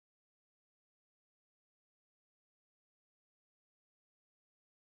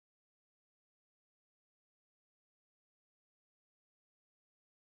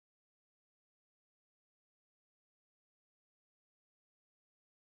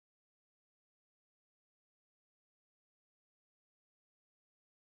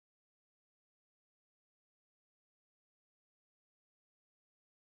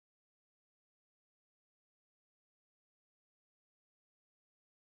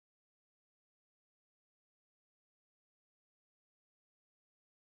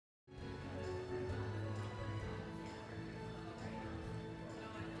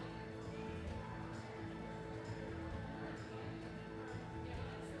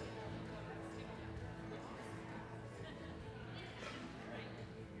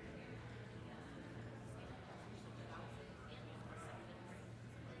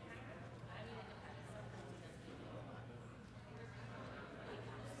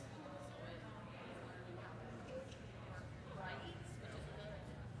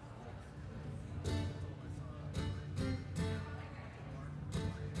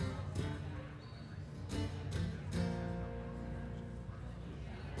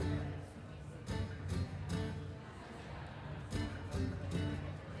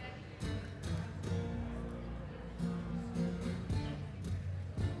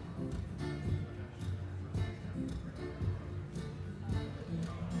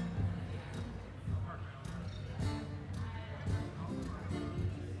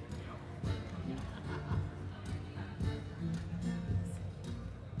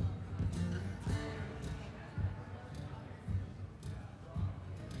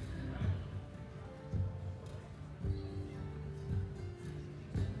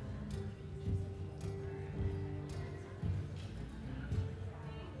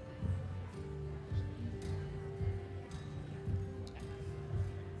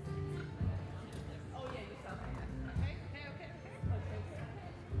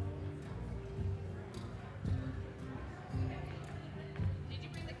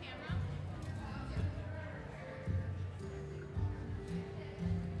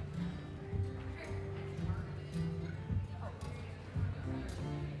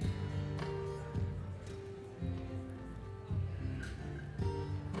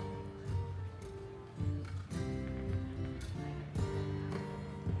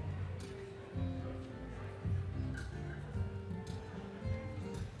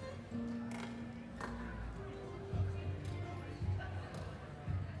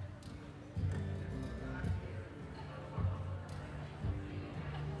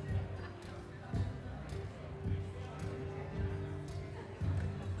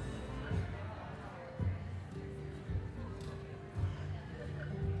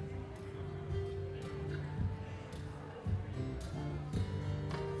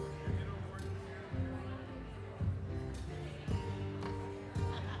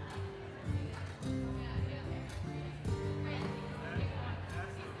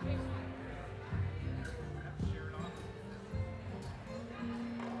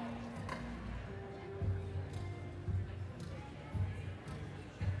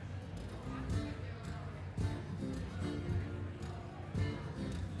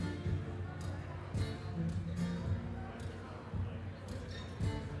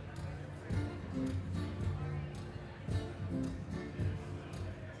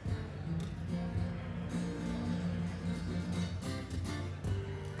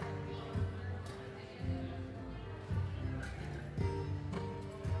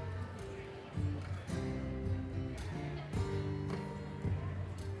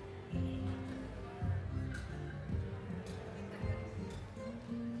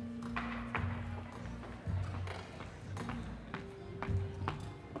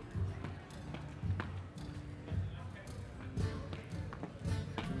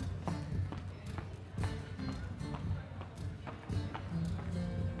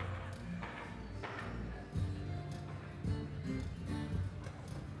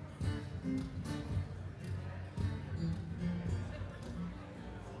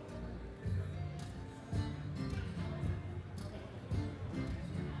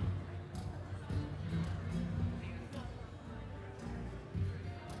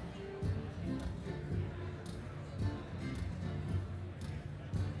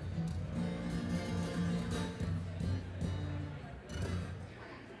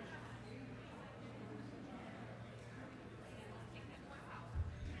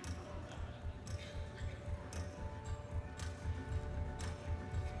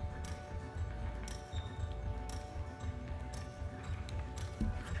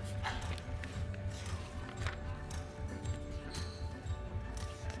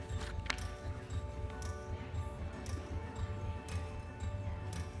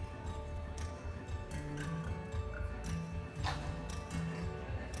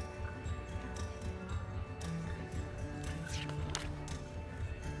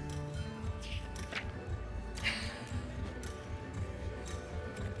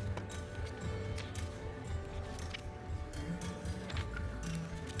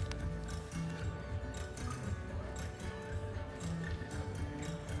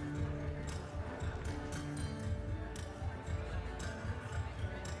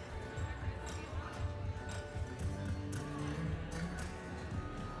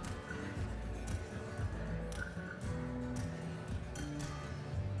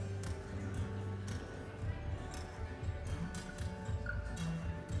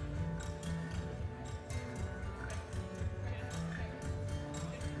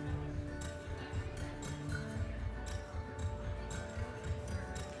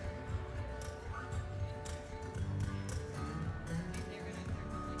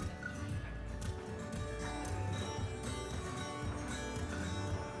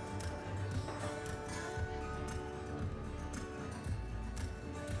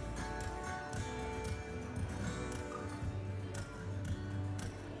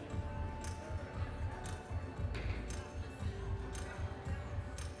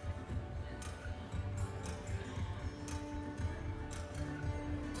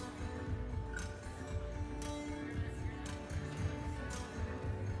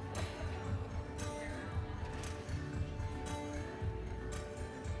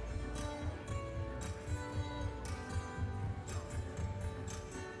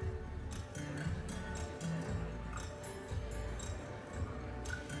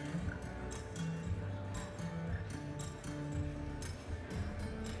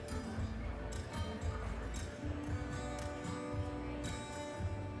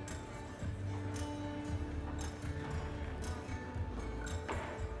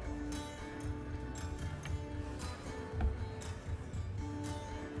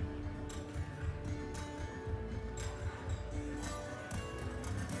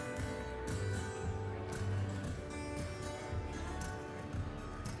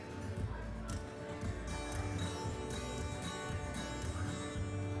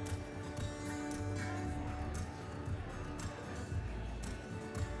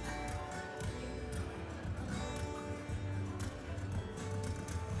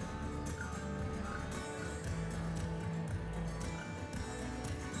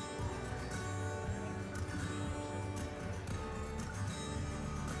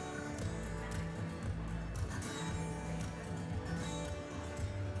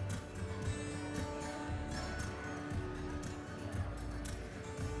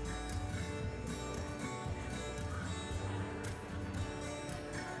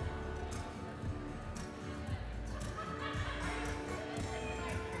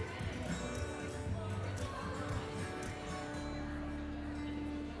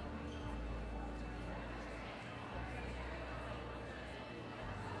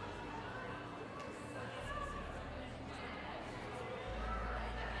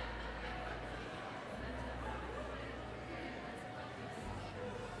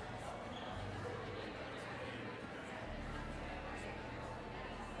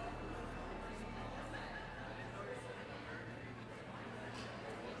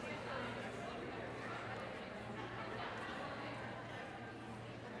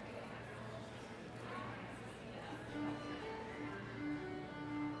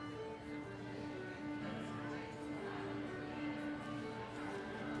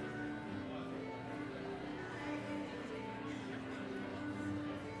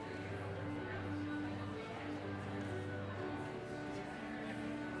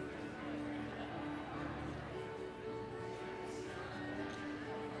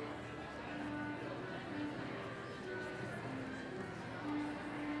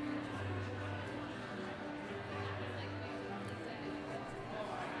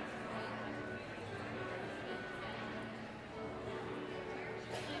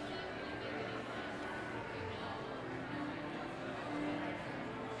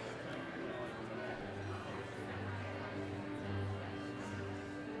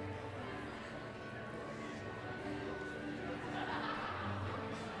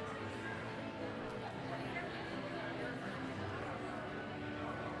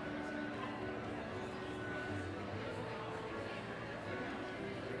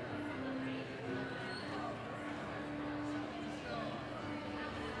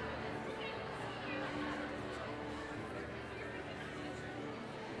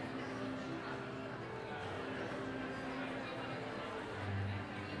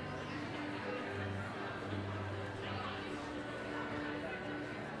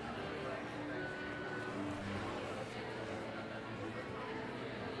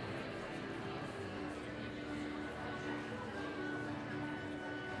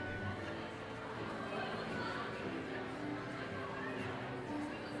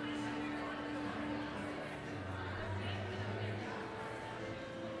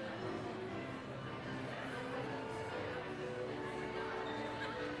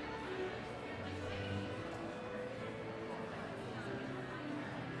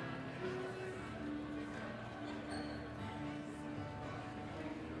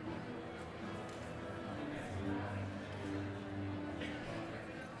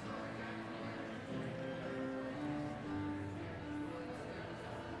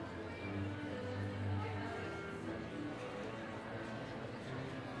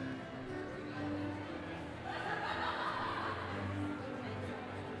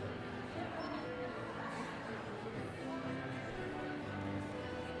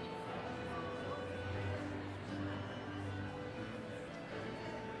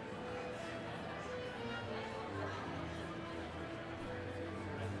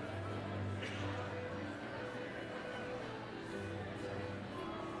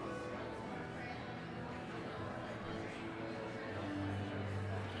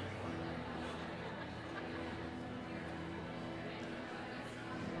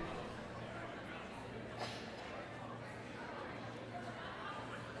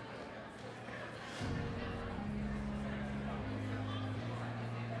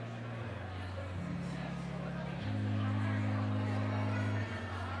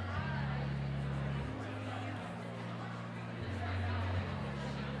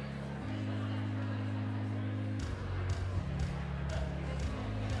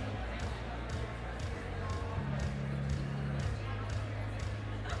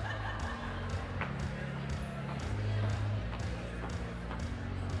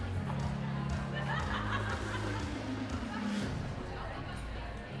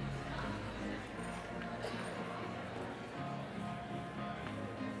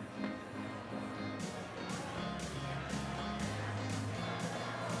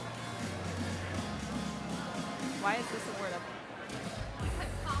Why is this award up? Because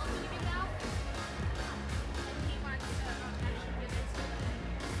Paul's going to give it out, and he wants to actually give it to them.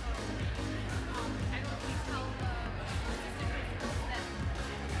 So, I don't think tell the assistant principals that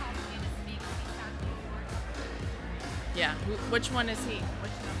Paul's going to speak when he's got the award. Yeah. Which one is he?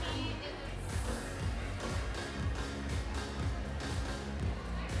 Which number? He is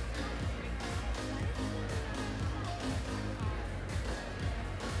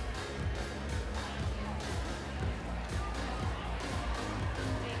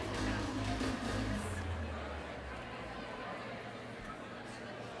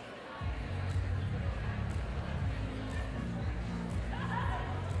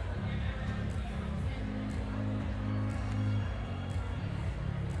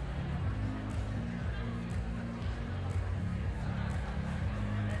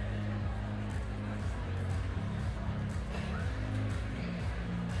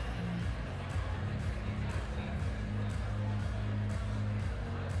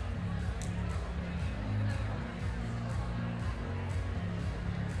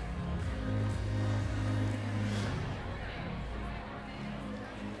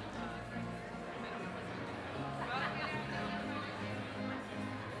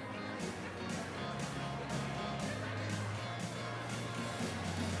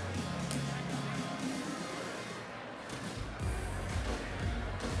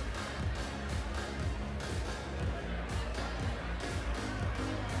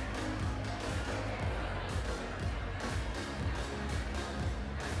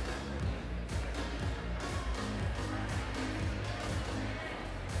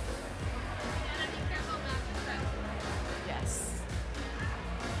Yes.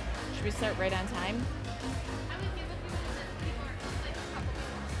 Should we start right on time? I would give a few minutes as people are like a couple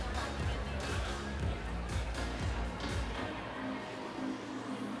people are still walking in.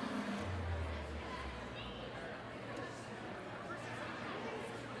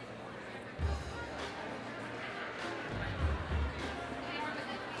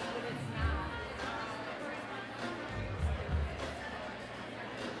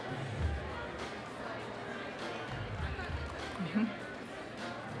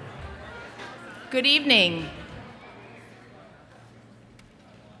 Good evening.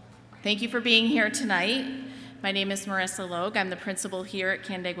 Thank you for being here tonight. My name is Marissa Logue. I'm the principal here at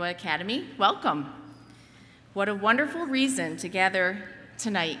Canandaigua Academy. Welcome. What a wonderful reason to gather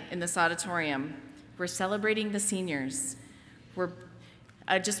tonight in this auditorium. We're celebrating the seniors.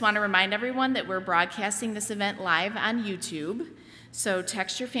 I just want to remind everyone that we're broadcasting this event live on YouTube. So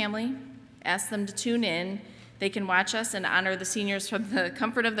text your family, ask them to tune in. They can watch us and honor the seniors from the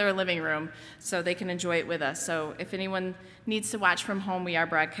comfort of their living room so they can enjoy it with us. So if anyone needs to watch from home, we are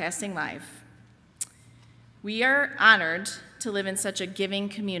broadcasting live. We are honored to live in such a giving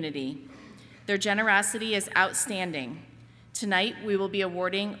community. Their generosity is outstanding. Tonight, we will be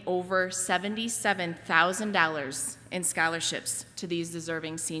awarding over $77,000 in scholarships to these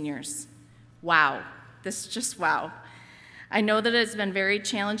deserving seniors. Wow, this is just wow. I know that it's been very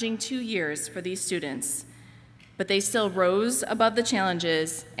challenging 2 years for these students, but they still rose above the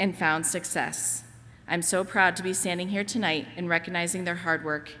challenges and found success. I'm so proud to be standing here tonight and recognizing their hard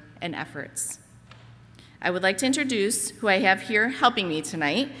work and efforts. I would like to introduce who I have here helping me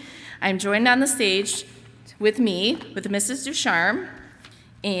tonight. I'm joined on the stage with Mrs. Ducharme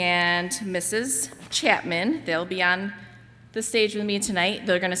and Mrs. Chapman. They'll be on the stage with me tonight.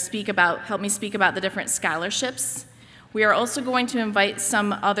 They're going to help me speak about the different scholarships. We are also going to invite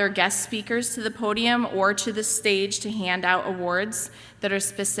some other guest speakers to the podium or to the stage to hand out awards that are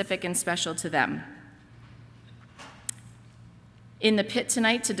specific and special to them. In the pit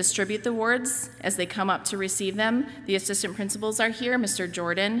tonight to distribute the awards as they come up to receive them, the assistant principals are here, Mr.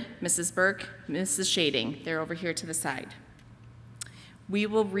 Jordan, Mrs. Burke, Mrs. Shading. They're over here to the side. We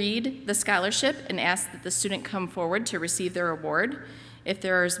will read the scholarship and ask that the student come forward to receive their award. If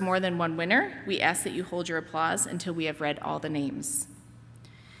there is more than one winner, we ask that you hold your applause until we have read all the names.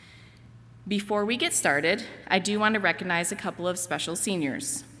 Before we get started, I do want to recognize a couple of special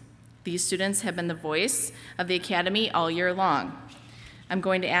seniors. These students have been the voice of the Academy all year long. I'm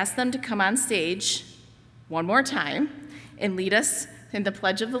going to ask them to come on stage one more time and lead us in the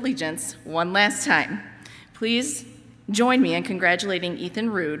Pledge of Allegiance one last time. Please join me in congratulating Ethan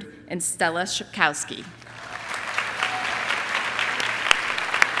Rude and Stella Shapkowski.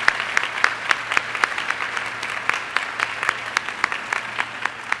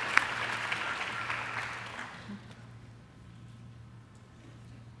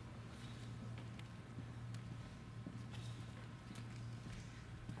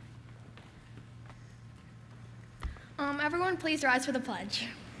 Everyone please rise for the pledge.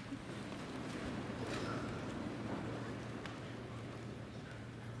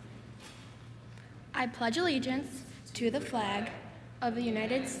 I pledge allegiance to the flag of the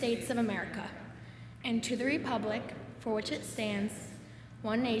United States of America and to the republic for which it stands,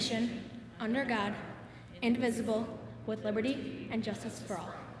 one nation, under God, indivisible, with liberty and justice for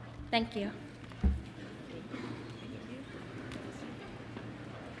all. Thank you.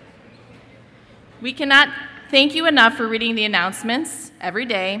 We cannot thank you enough for reading the announcements every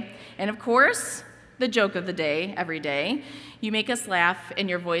day, and of course, the joke of the day every day. You make us laugh, and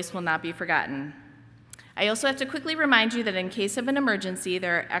your voice will not be forgotten. I also have to quickly remind you that in case of an emergency,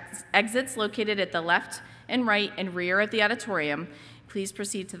 there are exits located at the left and right and rear of the auditorium. Please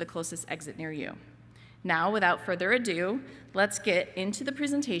proceed to the closest exit near you. Now, without further ado, let's get into the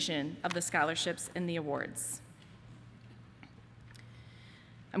presentation of the scholarships and the awards.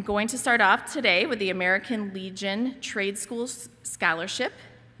 I'm going to start off today with the American Legion Trade School Scholarship.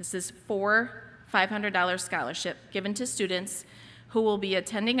 This is for $500 scholarship given to students who will be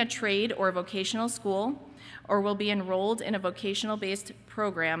attending a trade or vocational school or will be enrolled in a vocational-based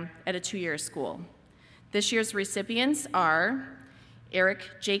program at a two-year school. This year's recipients are Eric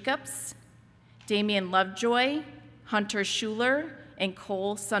Jacobs, Damian Lovejoy, Hunter Schuler, and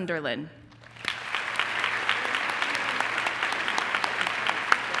Cole Sunderland.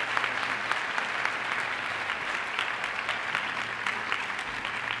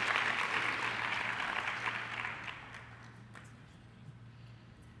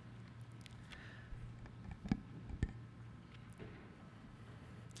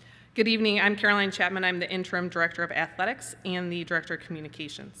 Good evening, I'm Caroline Chapman. I'm the Interim Director of Athletics and the Director of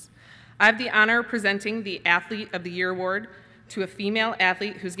Communications. I have the honor of presenting the Athlete of the Year Award to a female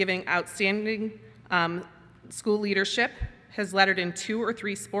athlete who's giving outstanding school leadership, has lettered in 2 or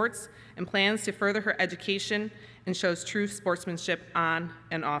 3 sports, and plans to further her education and shows true sportsmanship on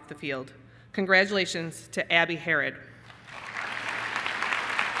and off the field. Congratulations to Abby Harrod.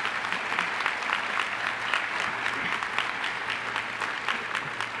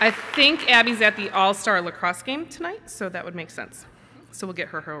 I think Abby's at the All-Star Lacrosse game tonight, so that would make sense. So we'll get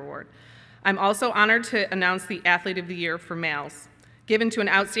her award. I'm also honored to announce the Athlete of the Year for males, given to an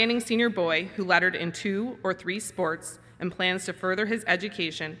outstanding senior boy who lettered in 2 or 3 sports and plans to further his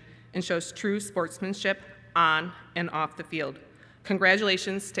education and shows true sportsmanship on and off the field.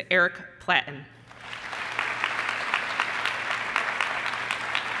 Congratulations to Eric Platten.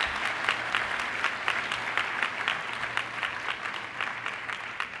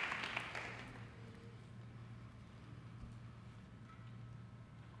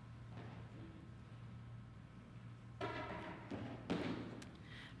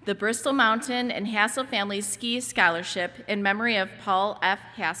 The Bristol Mountain and Hassel Family Ski Scholarship in memory of Paul F.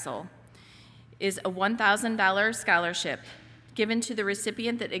 Hassel is a $1,000 scholarship given to the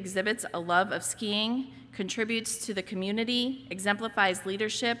recipient that exhibits a love of skiing, contributes to the community, exemplifies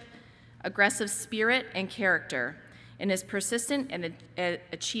leadership, aggressive spirit, and character, and is persistent in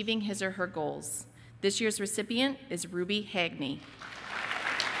achieving his or her goals. This year's recipient is Ruby Hagney.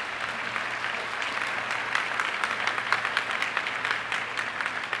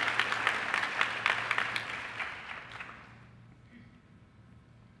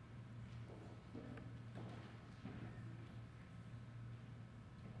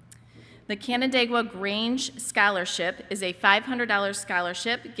 The Canandaigua Grange Scholarship is a $500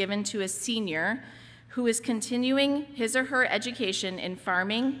 scholarship given to a senior who is continuing his or her education in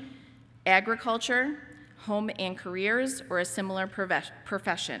farming, agriculture, home and careers, or a similar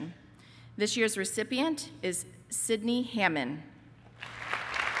profession. This year's recipient is Sydney Hammond.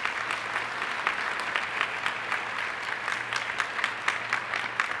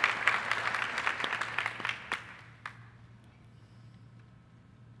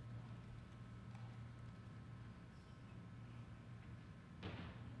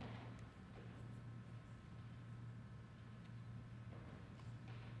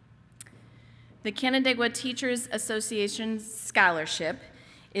 The Canandaigua Teachers Association Scholarship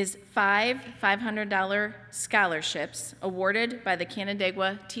is 5 $500 scholarships awarded by the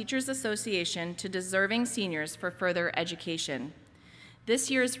Canandaigua Teachers Association to deserving seniors for further education.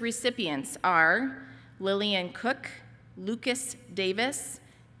 This year's recipients are Lillian Cook, Lucas Davis,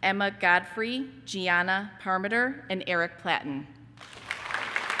 Emma Godfrey, Gianna Parmiter, and Eric Platten.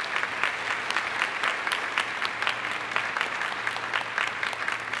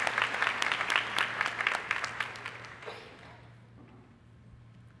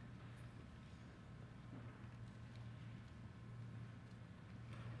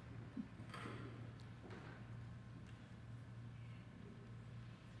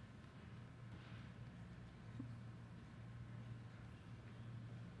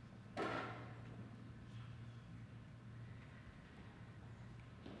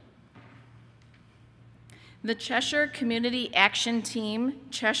 The Cheshire Community Action Team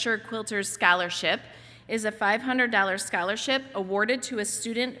Cheshire Quilters Scholarship is a $500 scholarship awarded to a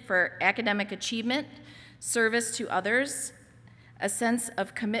student for academic achievement, service to others, a sense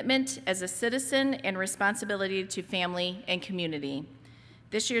of commitment as a citizen, and responsibility to family and community.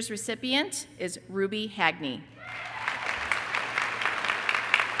 This year's recipient is Ruby Hagney.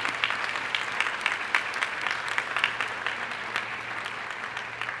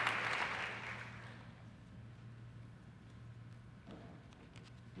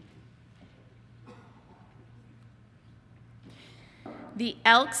 The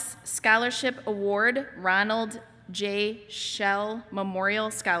Elks Scholarship Award Ronald J. Shell Memorial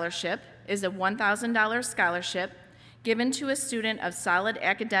Scholarship is a $1,000 scholarship given to a student of solid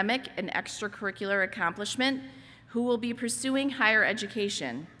academic and extracurricular accomplishment who will be pursuing higher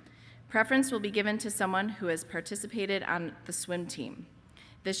education. Preference will be given to someone who has participated on the swim team.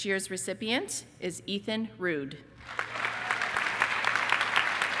 This year's recipient is Ethan Rude.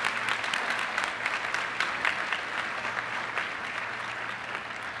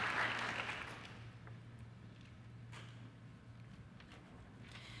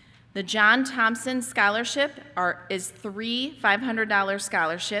 The John Thompson Scholarship is three $500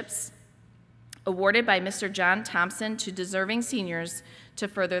 scholarships awarded by Mr. John Thompson to deserving seniors to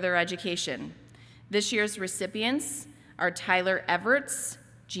further their education. This year's recipients are Tyler Everts,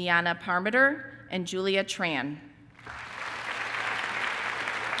 Gianna Parmiter, and Julia Tran.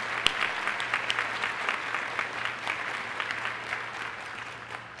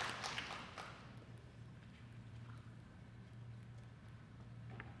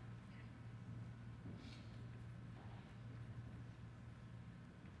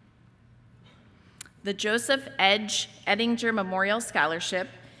 The Joseph Edge Ettinger Memorial Scholarship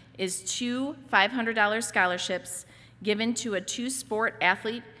is two $500 scholarships given to a two-sport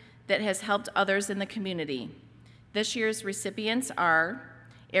athlete that has helped others in the community. This year's recipients are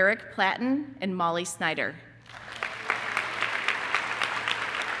Eric Platten and Molly Snyder.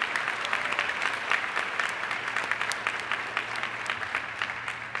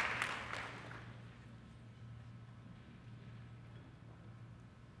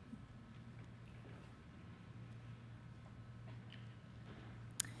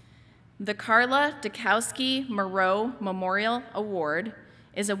 The Carla Dukowski Moreau Memorial Award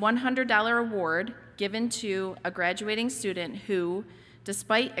is a $100 award given to a graduating student who,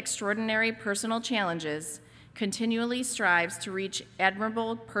 despite extraordinary personal challenges, continually strives to reach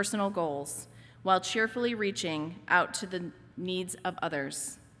admirable personal goals while cheerfully reaching out to the needs of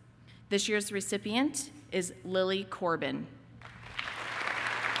others. This year's recipient is Lily Corbin.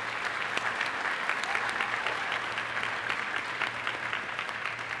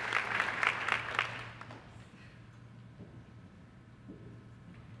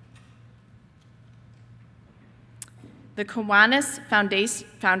 The Kiwanis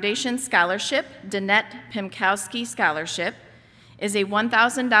Foundation Scholarship, Danette Pimkowski Scholarship, is a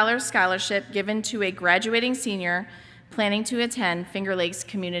 $1,000 scholarship given to a graduating senior planning to attend Finger Lakes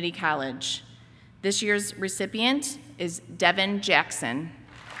Community College. This year's recipient is Devin Jackson.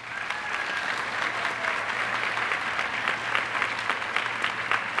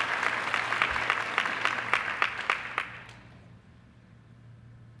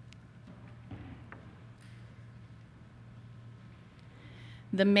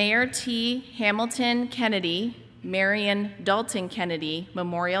 The Mayor T. Hamilton Kennedy, Marion Dalton Kennedy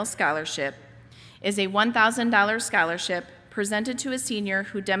Memorial Scholarship is a $1,000 scholarship presented to a senior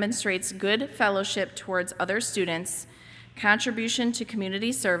who demonstrates good fellowship towards other students, contribution to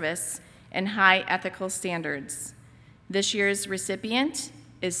community service, and high ethical standards. This year's recipient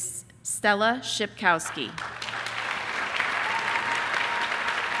is Stella Shipkowski.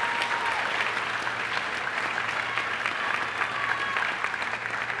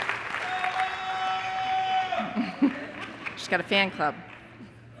 She's got a fan club.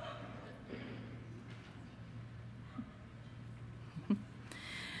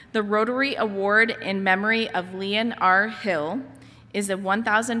 The Rotary Award in memory of Leon R. Hill is a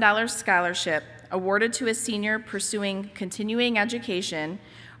 $1,000 scholarship awarded to a senior pursuing continuing education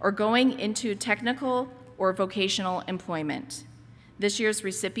or going into technical or vocational employment. This year's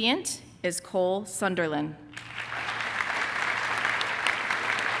recipient is Cole Sunderland.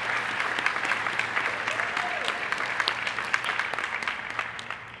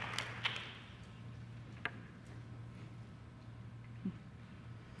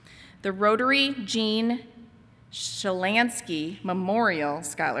 The Rotary Jean Shalansky Memorial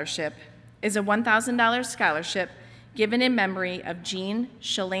Scholarship is a $1,000 scholarship given in memory of Jean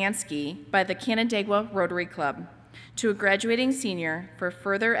Shalansky by the Canandaigua Rotary Club. to a graduating senior for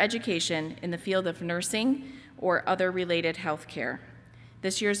further education in the field of nursing or other related health care.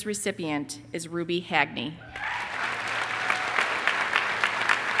 This year's recipient is Ruby Hagney.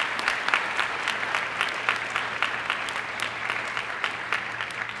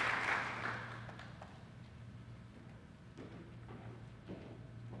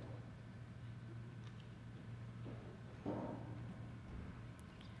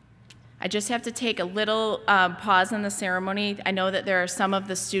 I just have to take a little pause in the ceremony. I know that there are some of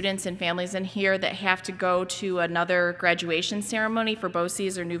the students and families in here that have to go to another graduation ceremony for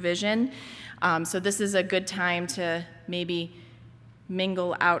BOCES or New Vision. So this is a good time to maybe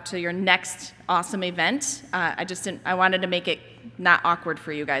mingle out to your next awesome event. I wanted to make it not awkward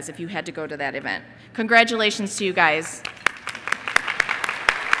for you guys if you had to go to that event. Congratulations to you guys.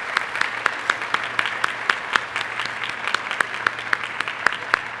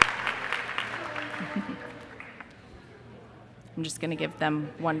 I'm just going to give them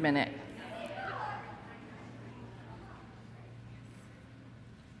 1 minute.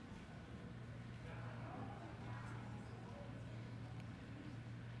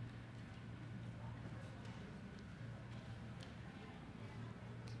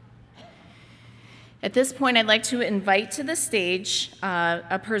 At this point, I'd like to invite to the stage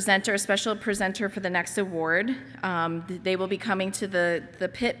a special presenter for the next award. They will be coming to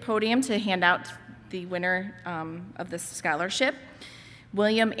the pit podium to hand out the winner of this scholarship.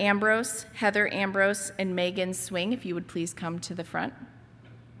 William Ambrose, Heather Ambrose, and Megan Swing, if you would please come to the front.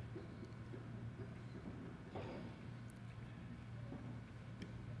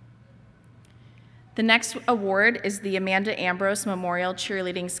 The next award is the Amanda Ambrose Memorial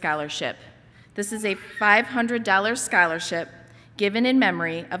Cheerleading Scholarship. This is a $500 scholarship given in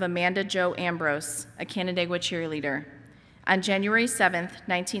memory of Amanda Jo Ambrose, a Canandaigua cheerleader. On January 7th,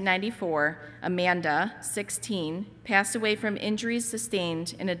 1994, Amanda, 16, passed away from injuries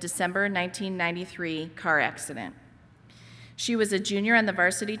sustained in a December 1993 car accident. She was a junior on the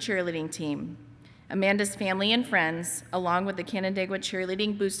varsity cheerleading team. Amanda's family and friends, along with the Canandaigua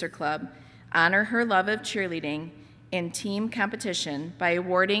Cheerleading Booster Club, honor her love of cheerleading and team competition by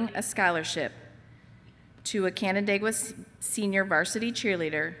awarding a scholarship to a Canandaigua senior varsity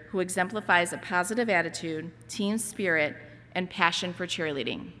cheerleader who exemplifies a positive attitude, team spirit, and passion for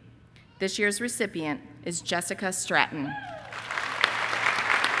cheerleading. This year's recipient is Jessica Stratton.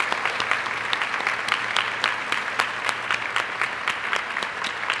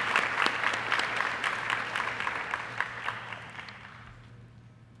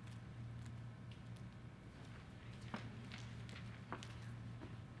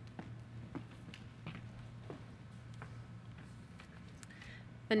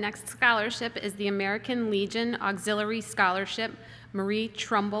 The next scholarship is the American Legion Auxiliary Scholarship Marie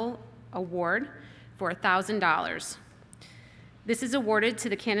Trumbull Award for $1,000. This is awarded to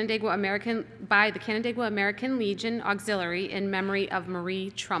the by the Canandaigua American Legion Auxiliary in memory of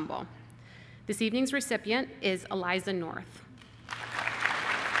Marie Trumbull. This evening's recipient is Eliza North.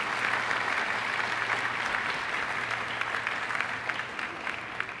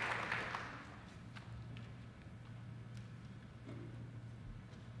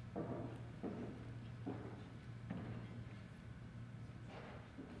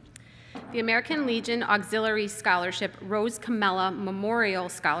 The American Legion Auxiliary Scholarship Rose Camella Memorial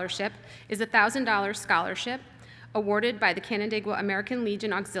Scholarship is a $1,000 scholarship awarded by the Canandaigua American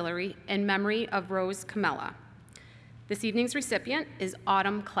Legion Auxiliary in memory of Rose Camella. This evening's recipient is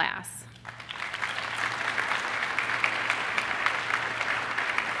Autumn Class.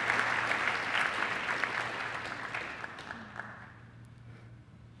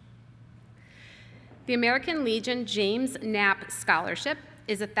 The American Legion James Knapp Scholarship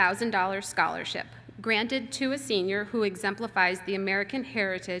is a $1,000 scholarship granted to a senior who exemplifies the American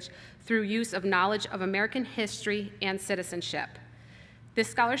heritage through use of knowledge of American history and citizenship. This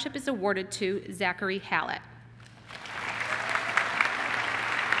scholarship is awarded to Zachary Hallett.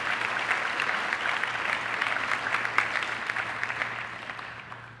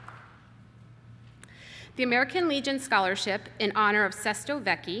 The American Legion Scholarship in honor of Sesto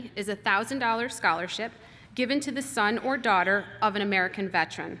Vecchi is a $1,000 scholarship given to the son or daughter of an American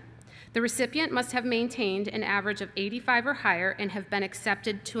veteran. The recipient must have maintained an average of 85 or higher and have been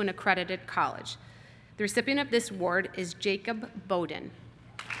accepted to an accredited college. The recipient of this award is Jacob Bowden.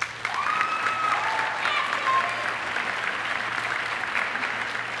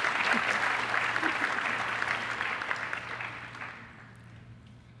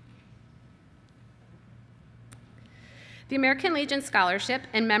 The American Legion Scholarship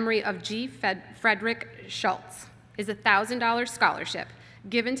in memory of G. Frederick Schultz is a $1,000 scholarship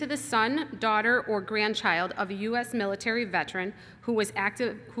given to the son, daughter, or grandchild of a U.S. military veteran who has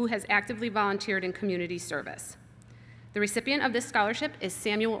actively volunteered in community service. The recipient of this scholarship is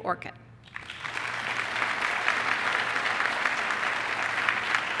Samuel Orcutt.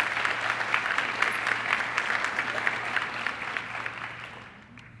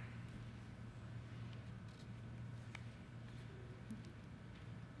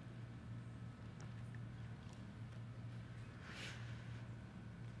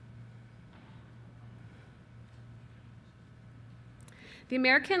 The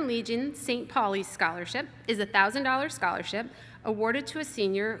American Legion St. Pauli's Scholarship is a $1,000 scholarship awarded to a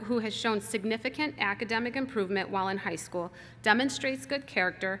senior who has shown significant academic improvement while in high school, demonstrates good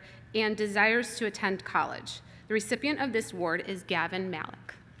character, and desires to attend college. The recipient of this award is Gavin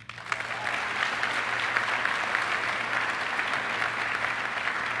Malik.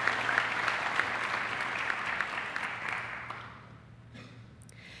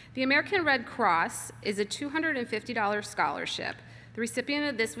 The American Red Cross is a $250 scholarship. The recipient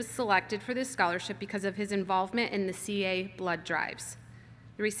of this was selected for this scholarship because of his involvement in the CA blood drives.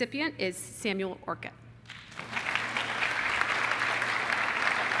 The recipient is Samuel Orcutt.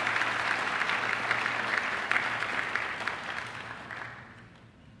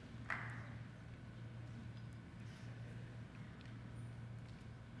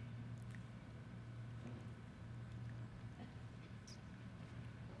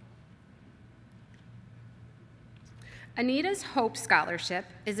 Anita's Hope Scholarship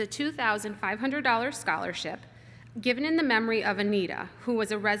is a $2,500 scholarship given in the memory of Anita, who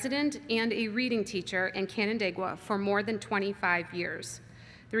was a resident and a reading teacher in Canandaigua for more than 25 years.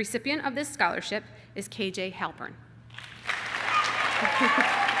 The recipient of this scholarship is KJ Halpern.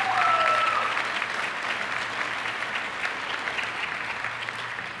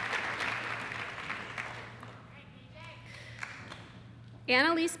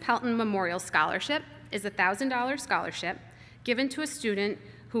 Annalise Pelton Memorial Scholarship is a $1,000 scholarship given to a student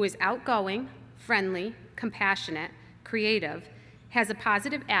who is outgoing, friendly, compassionate, creative, has a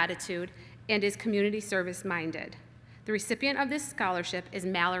positive attitude, and is community service minded. The recipient of this scholarship is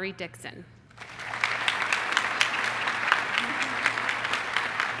Mallory Dixon.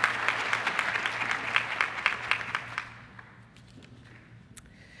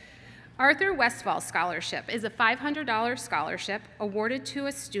 Arthur Westfall Scholarship is a $500 scholarship awarded to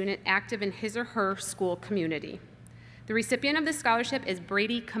a student active in his or her school community. The recipient of this scholarship is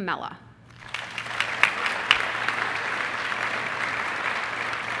Brady Camella.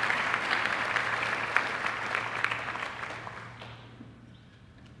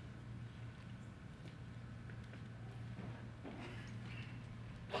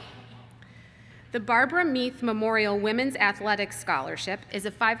 The Barbara Meath Memorial Women's Athletics Scholarship is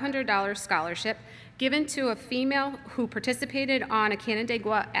a $500 scholarship given to a female who participated on a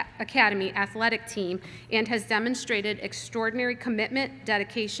Canandaigua Academy athletic team and has demonstrated extraordinary commitment,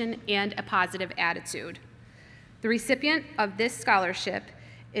 dedication, and a positive attitude. The recipient of this scholarship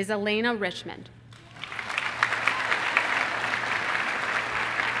is Elena Richmond.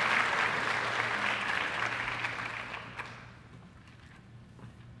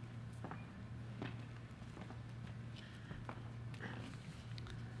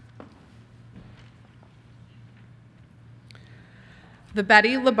 The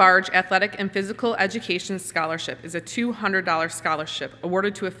Betty LaBarge Athletic and Physical Education Scholarship is a $200 scholarship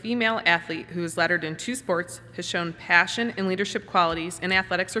awarded to a female athlete who is lettered in 2 sports, has shown passion and leadership qualities in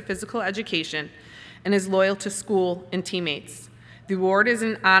athletics or physical education, and is loyal to school and teammates. The award is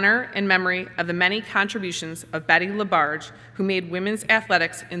in honor and memory of the many contributions of Betty LaBarge, who made women's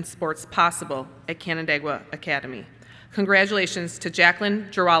athletics and sports possible at Canandaigua Academy. Congratulations to Jacqueline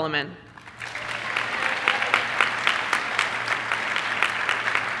Geralaman.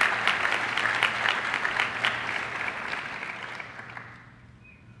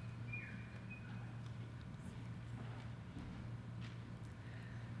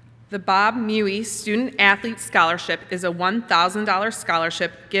 The Bob Mewey Student Athlete Scholarship is a $1,000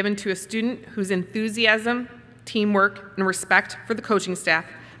 scholarship given to a student whose enthusiasm, teamwork, and respect for the coaching staff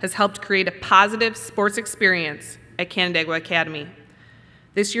has helped create a positive sports experience at Canandaigua Academy.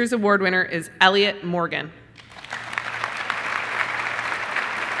 This year's award winner is Elliot Morgan.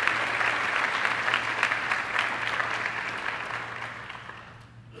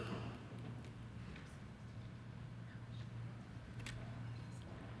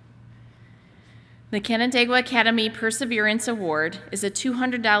 The Canandaigua Academy Perseverance Award is a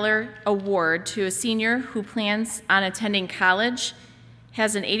 $200 award to a senior who plans on attending college,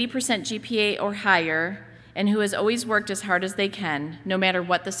 has an 80% GPA or higher, and who has always worked as hard as they can, no matter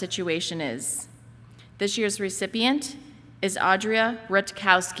what the situation is. This year's recipient is Audria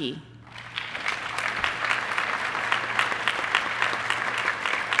Rutkowski.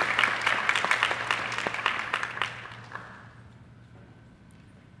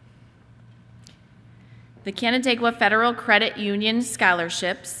 The Canandaigua Federal Credit Union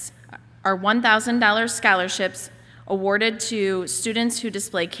scholarships are $1,000 scholarships awarded to students who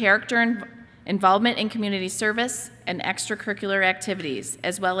display character and involvement in community service and extracurricular activities,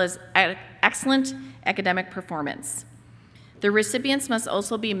 as well as excellent academic performance. The recipients must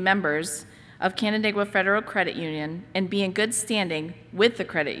also be members of Canandaigua Federal Credit Union and be in good standing with the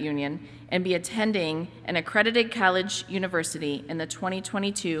credit union and be attending an accredited college university in the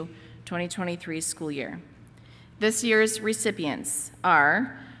 2022-2023 school year. This year's recipients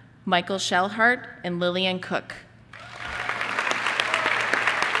are Michael Shellhart and Lillian Cook.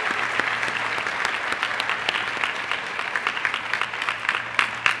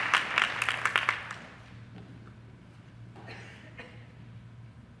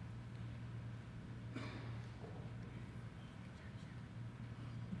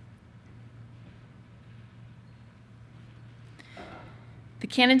 The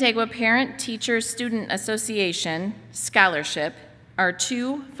Canandaigua Parent-Teacher-Student Association Scholarship are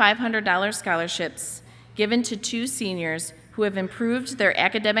two $500 scholarships given to two seniors who have improved their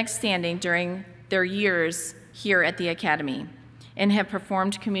academic standing during their years here at the Academy and have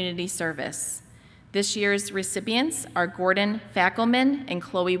performed community service. This year's recipients are Gordon Fackelman and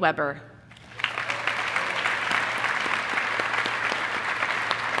Chloe Weber.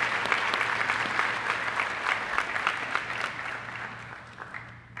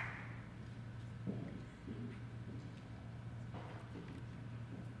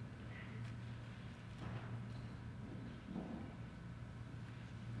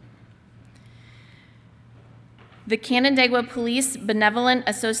 The Canandaigua Police Benevolent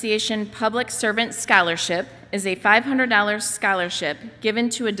Association Public Servant Scholarship is a $500 scholarship given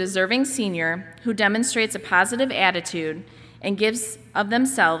to a deserving senior who demonstrates a positive attitude and gives of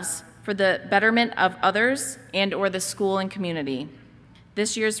themselves for the betterment of others and or the school and community.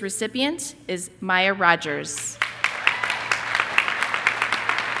 This year's recipient is Maya Rogers.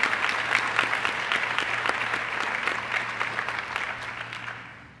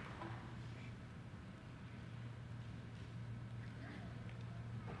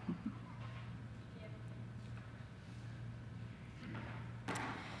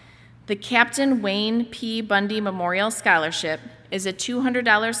 The Captain Wayne P. Bundy Memorial Scholarship is a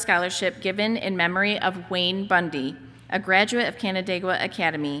 $200 scholarship given in memory of Wayne Bundy, a graduate of Canandaigua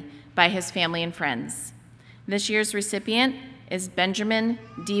Academy, by his family and friends. This year's recipient is Benjamin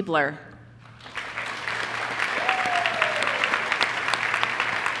Diebler.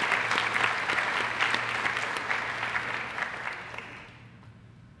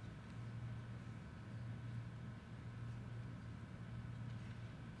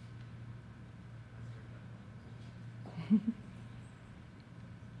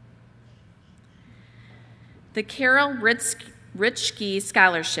 The Carol Richke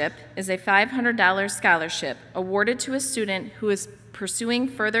Scholarship is a $500 scholarship awarded to a student who is pursuing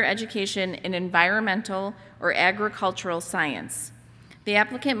further education in environmental or agricultural science. The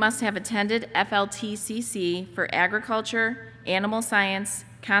applicant must have attended FLTCC for agriculture, animal science,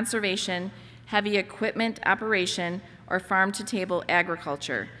 conservation, heavy equipment operation, or farm-to-table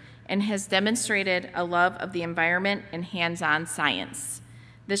agriculture, and has demonstrated a love of the environment and hands-on science.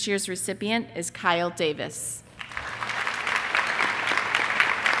 This year's recipient is Kyle Davis.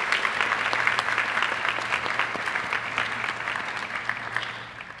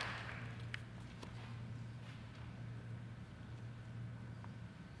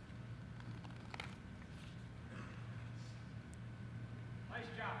 Nice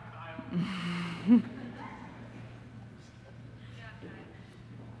job, Kyle.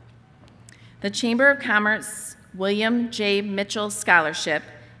 The Chamber of Commerce William J. Mitchell Scholarship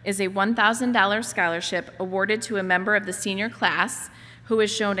is a $1,000 scholarship awarded to a member of the senior class who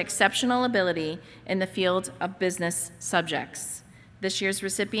has shown exceptional ability in the field of business subjects. This year's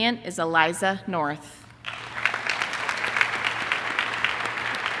recipient is Eliza North.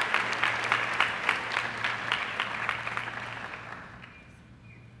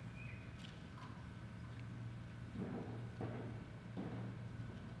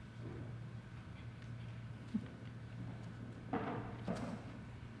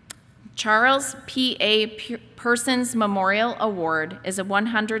 Charles P.A. Persons Memorial Award is a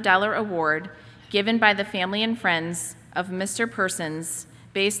 $100 award given by the family and friends of Mr. Persons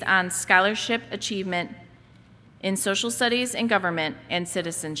based on scholarship achievement in social studies and government and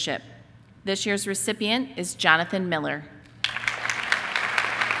citizenship. This year's recipient is Jonathan Miller.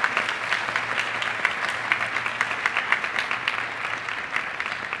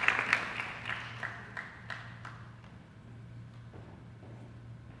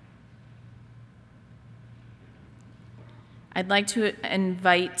 I'd like to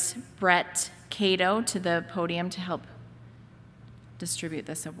invite Brett Cato to the podium to help distribute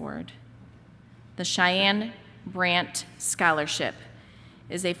this award. The Cheyenne Brandt Scholarship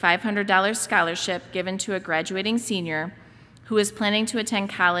is a $500 scholarship given to a graduating senior who is planning to attend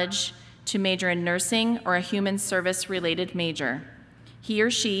college to major in nursing or a human service-related major. He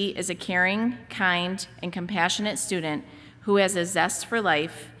or she is a caring, kind, and compassionate student who has a zest for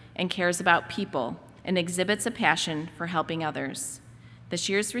life and cares about people and exhibits a passion for helping others. This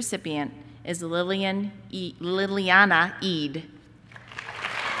year's recipient is Liliana Eid.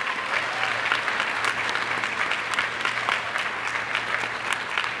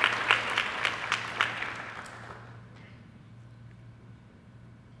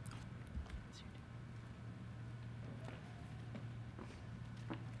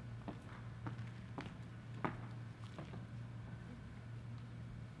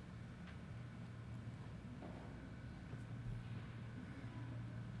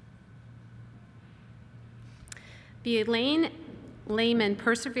 The Elaine Lehman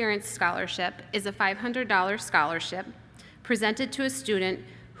Perseverance Scholarship is a $500 scholarship presented to a student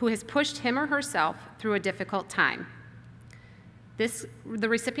who has pushed him or herself through a difficult time. The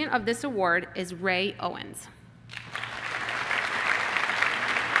recipient of this award is Ray Owens.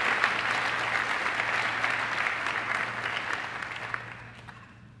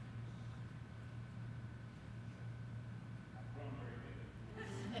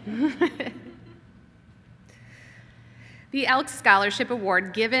 The Elks Scholarship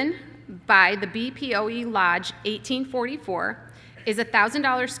Award, given by the BPOE Lodge 1844, is a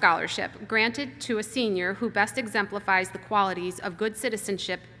 $1,000 scholarship granted to a senior who best exemplifies the qualities of good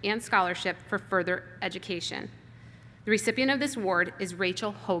citizenship and scholarship for further education. The recipient of this award is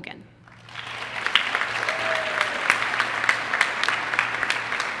Rachel Hogan.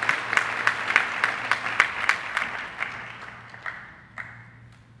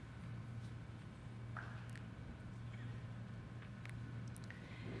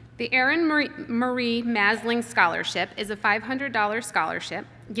 The Erin Marie Masling Scholarship is a $500 scholarship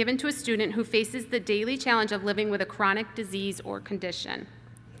given to a student who faces the daily challenge of living with a chronic disease or condition.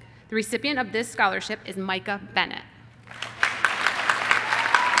 The recipient of this scholarship is Micah Bennett.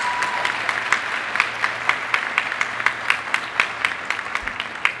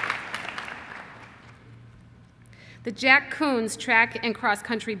 The Jack Coons Track and Cross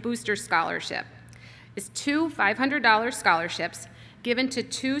Country Booster Scholarship is two $500 scholarships given to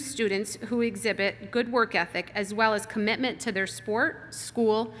two students who exhibit good work ethic as well as commitment to their sport,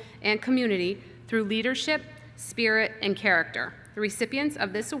 school, and community through leadership, spirit, and character. The recipients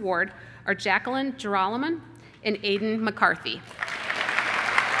of this award are Jacqueline Geralaman and Aiden McCarthy.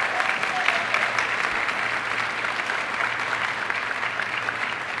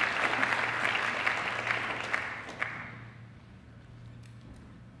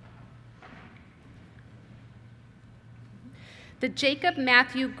 The Jacob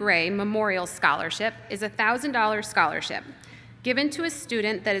Matthew Gray Memorial Scholarship is a $1,000 scholarship given to a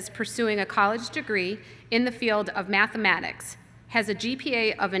student that is pursuing a college degree in the field of mathematics, has a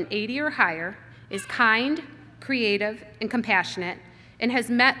GPA of an 80 or higher, is kind, creative, and compassionate, and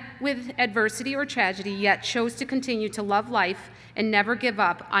has met with adversity or tragedy yet chose to continue to love life and never give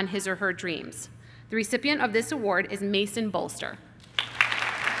up on his or her dreams. The recipient of this award is Mason Bolster.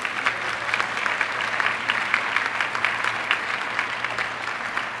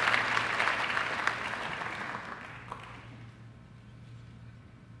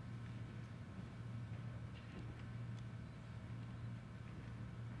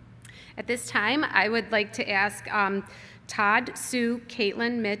 At this time, I would like to ask Todd, Sue,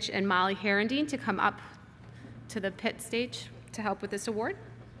 Caitlin, Mitch, and Molly Herendine to come up to the pit stage to help with this award.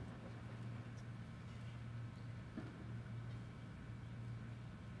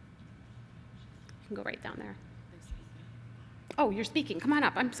 You can go right down there. Oh, you're speaking. Come on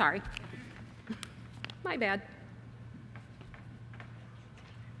up. I'm sorry. My bad.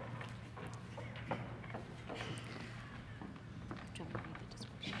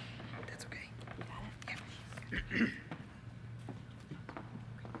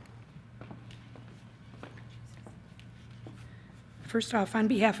 First off, on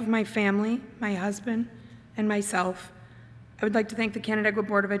behalf of my family, my husband, and myself, I would like to thank the Canandaigua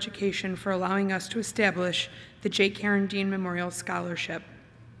Board of Education for allowing us to establish the J. Karen Dean Memorial Scholarship.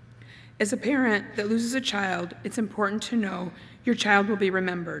 As a parent that loses a child, it's important to know your child will be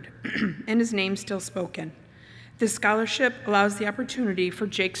remembered and his name still spoken. This scholarship allows the opportunity for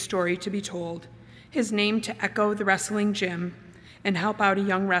Jake's story to be told, his name to echo the wrestling gym, and help out a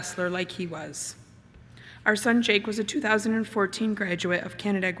young wrestler like he was. Our son Jake was a 2014 graduate of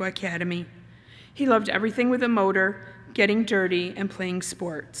Canandaigua Academy. He loved everything with a motor, getting dirty, and playing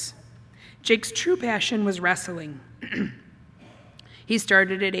sports. Jake's true passion was wrestling. He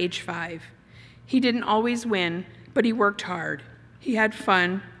started at age 5. He didn't always win, but he worked hard. He had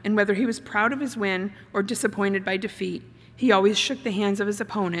fun, and whether he was proud of his win or disappointed by defeat, he always shook the hands of his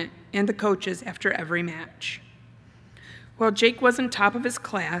opponent and the coaches after every match. While Jake wasn't top of his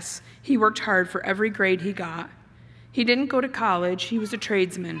class, he worked hard for every grade he got. He didn't go to college, he was a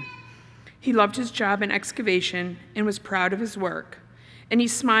tradesman. He loved his job in excavation and was proud of his work, and he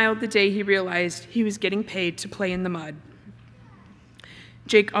smiled the day he realized he was getting paid to play in the mud.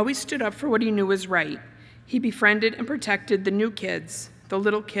 Jake always stood up for what he knew was right. He befriended and protected the new kids, the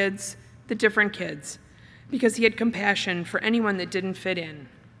little kids, the different kids, because he had compassion for anyone that didn't fit in.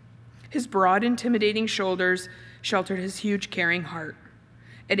 His broad, intimidating shoulders sheltered his huge, caring heart.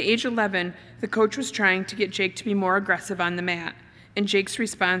 At age 11, the coach was trying to get Jake to be more aggressive on the mat, and Jake's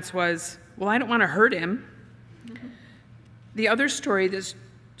response was, "Well, I don't want to hurt him." The other story that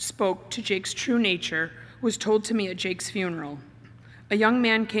spoke to Jake's true nature was told to me at Jake's funeral. A young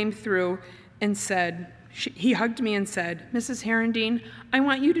man came through and said, he hugged me and said, "Mrs. Herendeen, I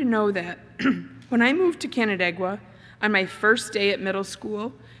want you to know that when I moved to Canandaigua on my first day at middle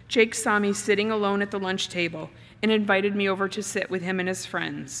school, Jake saw me sitting alone at the lunch table and invited me over to sit with him and his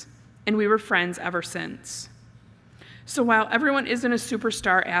friends, and we were friends ever since." So while everyone isn't a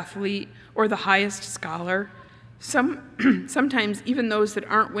superstar athlete or the highest scholar, sometimes even those that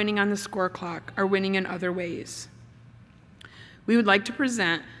aren't winning on the score clock are winning in other ways. We would like to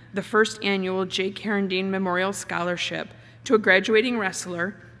present the first annual Jake Herendeen Memorial Scholarship to a graduating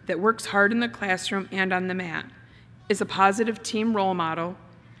wrestler that works hard in the classroom and on the mat, is a positive team role model,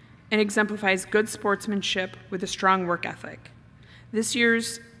 and exemplifies good sportsmanship with a strong work ethic. This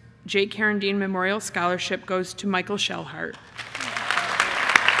year's Jake Herendeen Memorial Scholarship goes to Michael Shellhart.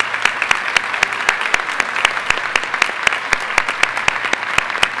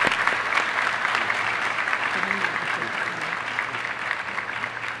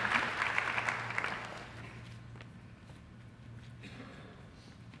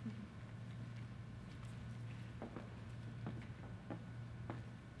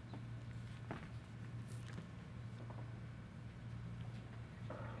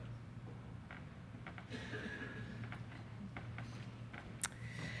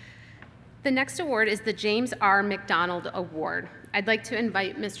 The next award is the James R. McDonald Award. I'd like to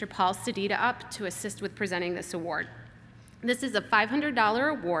invite Mr. Paul Sedita up to assist with presenting this award. This is a $500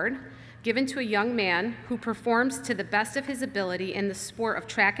 award given to a young man who performs to the best of his ability in the sport of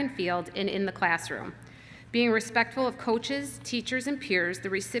track and field and in the classroom. Being respectful of coaches, teachers, and peers, the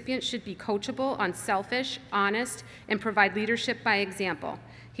recipient should be coachable, unselfish, honest, and provide leadership by example.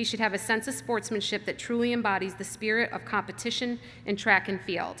 He should have a sense of sportsmanship that truly embodies the spirit of competition in track and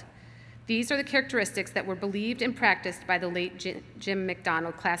field. These are the characteristics that were believed and practiced by the late Jim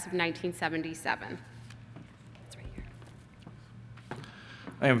McDonald, class of 1977. It's right here.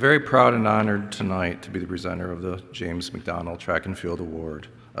 I am very proud and honored tonight to be the presenter of the James McDonald Track and Field Award.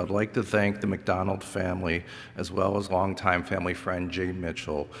 I would like to thank the McDonald family, as well as longtime family friend Jay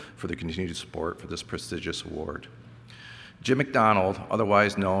Mitchell, for the continued support for this prestigious award. Jim McDonald,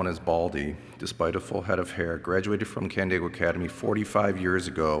 otherwise known as Baldy, despite a full head of hair, graduated from Canandaigua Academy 45 years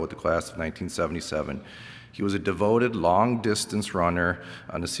ago with the class of 1977. He was a devoted long-distance runner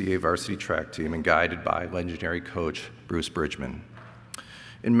on the CA varsity track team and guided by legendary coach Bruce Bridgman.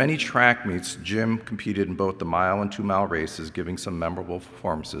 In many track meets, Jim competed in both the mile and 2-mile races, giving some memorable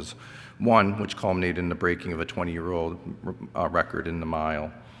performances, one which culminated in the breaking of a 20-year-old record in the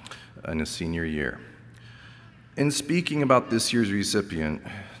mile in his senior year. In speaking about this year's recipient,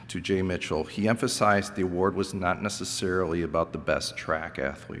 to Jay Mitchell, he emphasized the award was not necessarily about the best track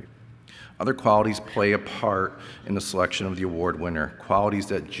athlete. Other qualities play a part in the selection of the award winner, qualities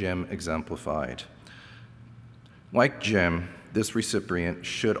that Jim exemplified. Like Jim, this recipient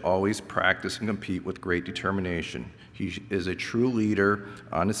should always practice and compete with great determination. He is a true leader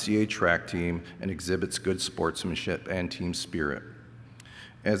on the CA track team and exhibits good sportsmanship and team spirit.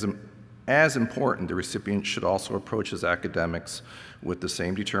 As important, the recipient should also approach his academics with the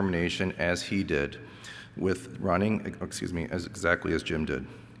same determination as he did with running, exactly as Jim did.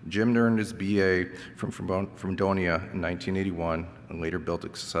 Jim earned his BA from Fredonia in 1981 and later built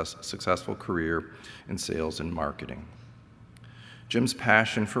a successful career in sales and marketing. Jim's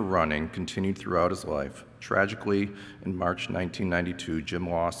passion for running continued throughout his life. Tragically, in March 1992, Jim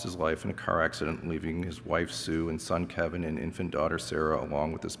lost his life in a car accident, leaving his wife Sue and son Kevin and infant daughter Sarah,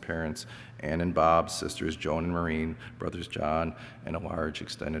 along with his parents Ann and Bob, sisters Joan and Maureen, brothers John, and a large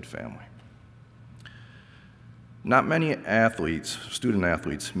extended family. Not many athletes, student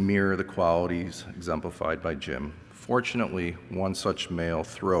athletes, mirror the qualities exemplified by Jim. Fortunately, one such male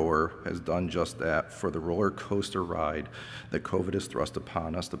thrower has done just that for the roller coaster ride that COVID has thrust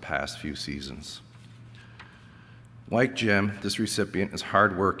upon us the past few seasons. Like Jim, this recipient is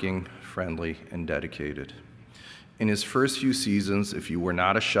hardworking, friendly, and dedicated. In his first few seasons, if you were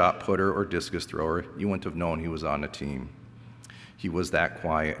not a shot putter or discus thrower, you wouldn't have known he was on the team. He was that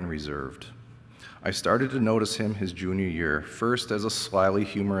quiet and reserved. I started to notice him his junior year, first as a slyly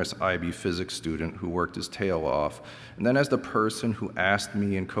humorous IB physics student who worked his tail off, and then as the person who asked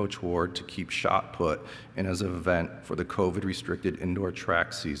me and Coach Ward to keep shot put in as an event for the COVID-restricted indoor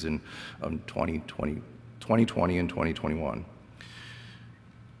track season of 2020 and 2021.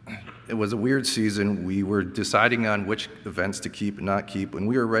 It was a weird season. We were deciding on which events to keep and not keep, and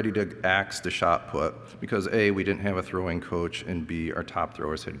we were ready to axe the shot put because A, we didn't have a throwing coach, and B, our top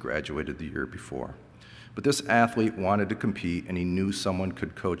throwers had graduated the year before. But this athlete wanted to compete, and he knew someone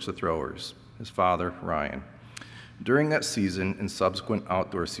could coach the throwers, his father, Ryan. During that season and subsequent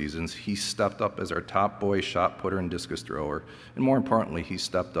outdoor seasons, he stepped up as our top boy shot putter and discus thrower, and more importantly, he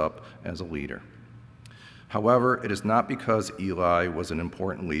stepped up as a leader. However, it is not because Eli was an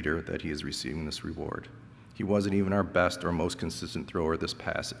important leader that he is receiving this reward. He wasn't even our best or most consistent thrower this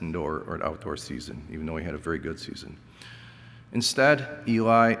past indoor or outdoor season, even though he had a very good season. Instead,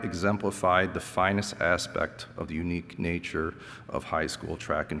 Eli exemplified the finest aspect of the unique nature of high school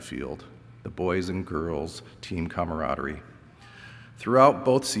track and field, the boys and girls team camaraderie. Throughout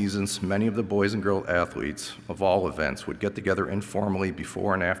both seasons, many of the boys and girl athletes of all events would get together informally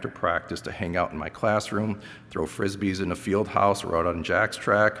before and after practice to hang out in my classroom, throw frisbees in a field house or out on Jack's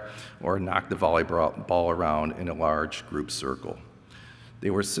track, or knock the volleyball around in a large group circle.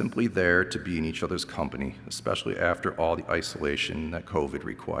 They were simply there to be in each other's company, especially after all the isolation that COVID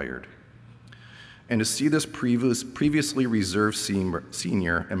required. And to see this previously reserved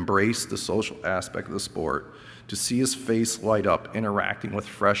senior embrace the social aspect of the sport, to see his face light up interacting with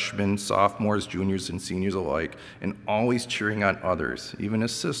freshmen, sophomores, juniors, and seniors alike, and always cheering on others, even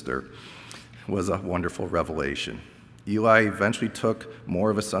his sister, was a wonderful revelation. Eli eventually took more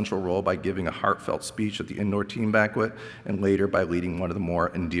of a central role by giving a heartfelt speech at the indoor team banquet, and later by leading one of the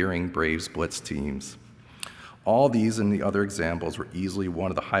more endearing Braves Blitz teams. All these and the other examples were easily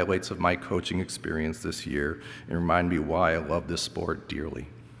one of the highlights of my coaching experience this year and remind me why I love this sport dearly.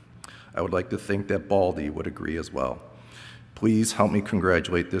 I would like to think that Baldy would agree as well. Please help me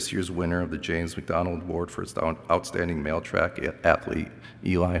congratulate this year's winner of the James McDonald Award for its outstanding male track athlete,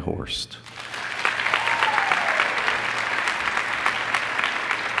 Eli Horst.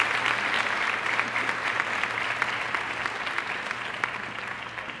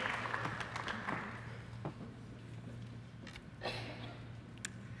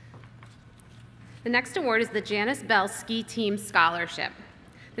 The next award is the Janice Bell Ski Team Scholarship.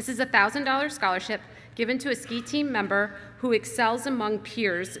 This is a $1,000 scholarship given to a ski team member who excels among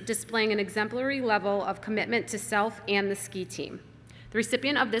peers, displaying an exemplary level of commitment to self and the ski team. The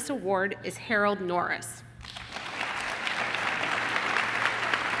recipient of this award is Harold Norris.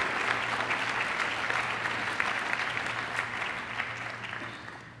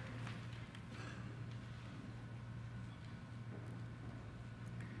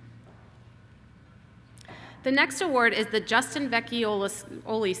 The next award is the Justin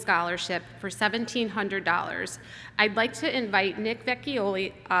Vecchioli Scholarship for $1,700. I'd like to invite Nick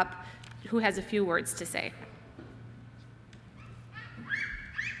Vecchioli up, who has a few words to say.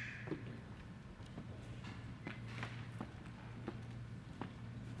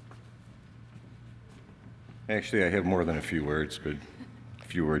 Actually, I have more than a few words, but a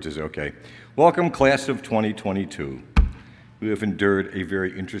few words is okay. Welcome, class of 2022. You have endured a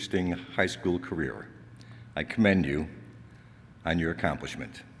very interesting high school career. I commend you on your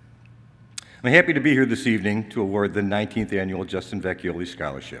accomplishment. I'm happy to be here this evening to award the 19th Annual Justin Vecchioli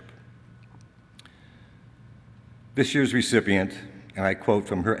Scholarship. This year's recipient, and I quote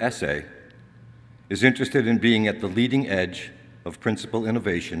from her essay, is interested in being at the leading edge of principal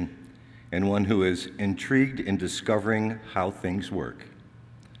innovation and one who is intrigued in discovering how things work.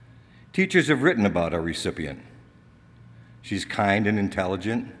 Teachers have written about our recipient. She's kind and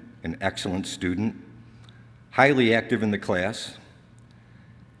intelligent, an excellent student, highly active in the class,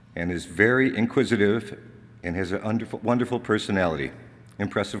 and is very inquisitive and has a wonderful personality.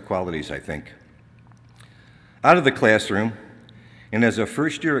 Impressive qualities, I think. Out of the classroom, and as a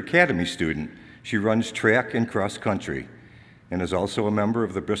first-year academy student, she runs track and cross country and is also a member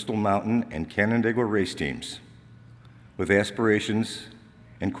of the Bristol Mountain and Canandaigua race teams, with aspirations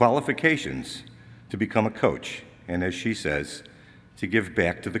and qualifications to become a coach, and as she says, to give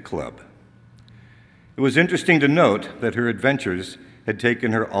back to the club. It was interesting to note that her adventures had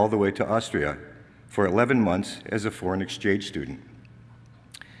taken her all the way to Austria for 11 months as a foreign exchange student.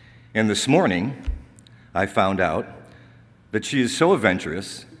 And this morning, I found out that she is so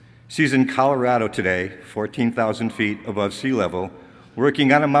adventurous, she's in Colorado today, 14,000 feet above sea level,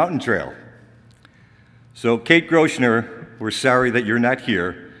 working on a mountain trail. So Kate Groschner, we're sorry that you're not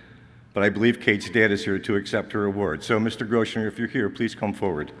here, but I believe Kate's dad is here to accept her award. So Mr. Groschner, if you're here, please come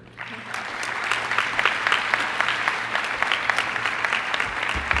forward.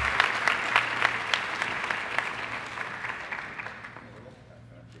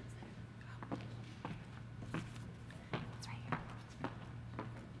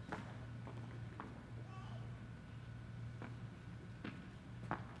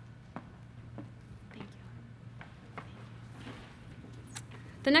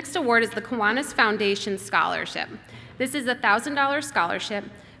 The next award is the Kiwanis Foundation Scholarship. This is a $1,000 scholarship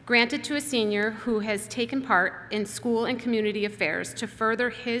granted to a senior who has taken part in school and community affairs to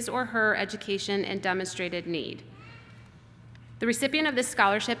further his or her education and demonstrated need. The recipient of this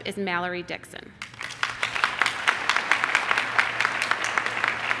scholarship is Mallory Dixon.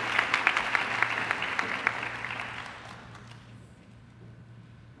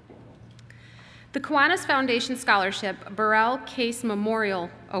 The Kiwanis Foundation Scholarship Burrell Case Memorial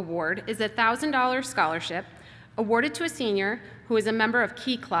Award is a $1,000 scholarship awarded to a senior who is a member of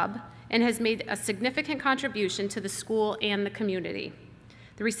Key Club and has made a significant contribution to the school and the community.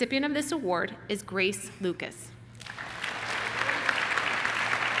 The recipient of this award is Grace Lucas.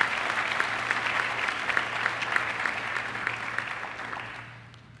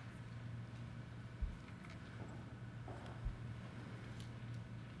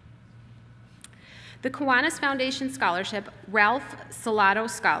 The Kiwanis Foundation Scholarship Ralph Salato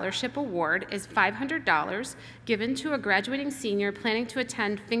Scholarship Award is $500 given to a graduating senior planning to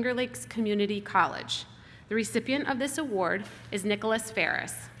attend Finger Lakes Community College. The recipient of this award is Nicholas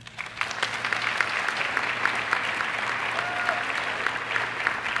Ferris.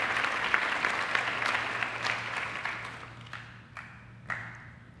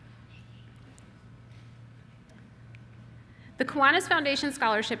 The Kiwanis Foundation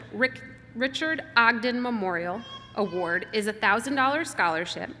Scholarship Richard Ogden Memorial Award is a $1,000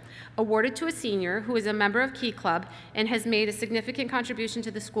 scholarship awarded to a senior who is a member of Key Club and has made a significant contribution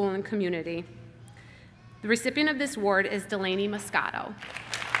to the school and community. The recipient of this award is Delaney Moscato.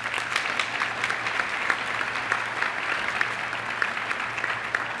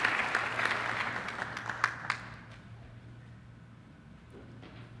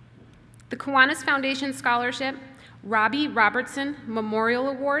 The Kiwanis Foundation Scholarship Robbie Robertson Memorial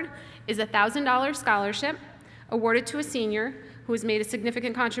Award is a $1,000 scholarship awarded to a senior who has made a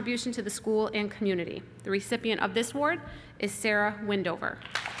significant contribution to the school and community. The recipient of this award is Sarah Windover.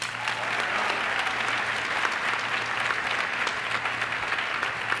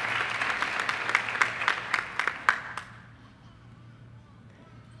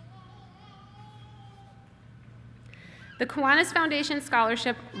 The Kiwanis Foundation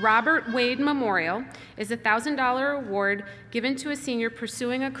Scholarship Robert Wade Memorial is a $1,000 award given to a senior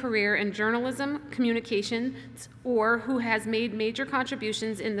pursuing a career in journalism, communications, or who has made major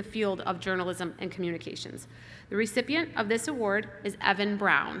contributions in the field of journalism and communications. The recipient of this award is Evan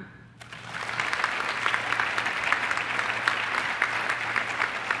Brown.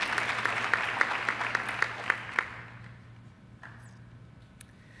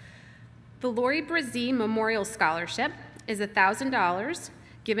 The Lori Brazee Memorial Scholarship is $1,000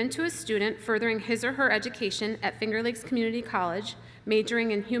 given to a student furthering his or her education at Finger Lakes Community College,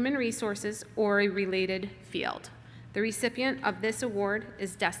 majoring in human resources or a related field. The recipient of this award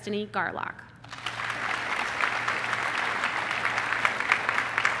is Destiny Garlock.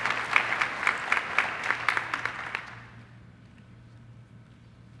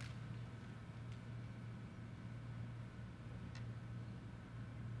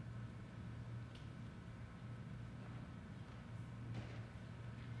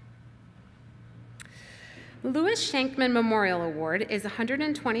 Lewis Shankman Memorial Award is a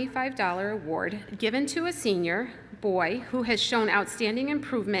 $125 award given to a senior boy who has shown outstanding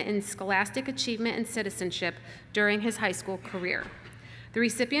improvement in scholastic achievement and citizenship during his high school career. The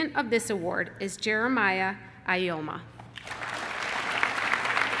recipient of this award is Jeremiah Ioma.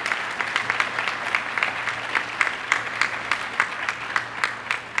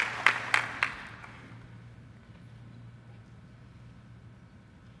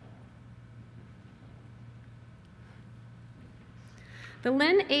 The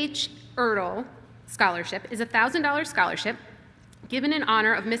Lynn H. Ertl Scholarship is a $1,000 scholarship given in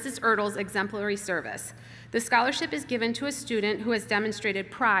honor of Mrs. Ertl's exemplary service. The scholarship is given to a student who has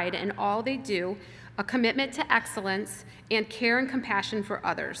demonstrated pride in all they do, a commitment to excellence, and care and compassion for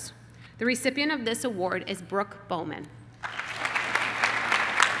others. The recipient of this award is Brooke Bowman.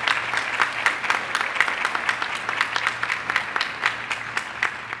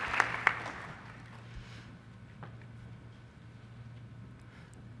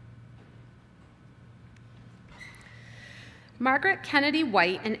 Margaret Kennedy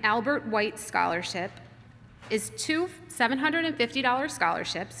White and Albert White Scholarship is two $750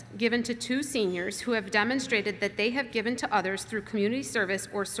 scholarships given to two seniors who have demonstrated that they have given to others through community service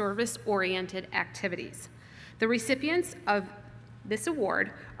or service-oriented activities. The recipients of this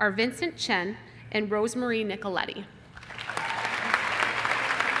award are Vincent Chen and Rosemarie Nicoletti.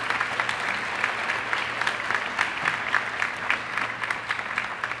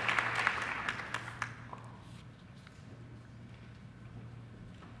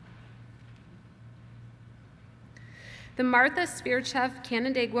 The Martha Spirchev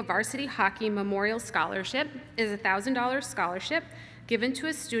Canandaigua Varsity Hockey Memorial Scholarship is a $1,000 scholarship given to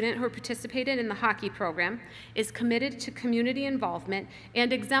a student who participated in the hockey program, is committed to community involvement,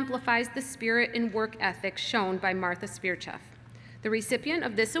 and exemplifies the spirit and work ethic shown by Martha Spirchev. The recipient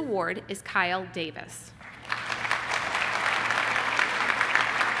of this award is Kyle Davis.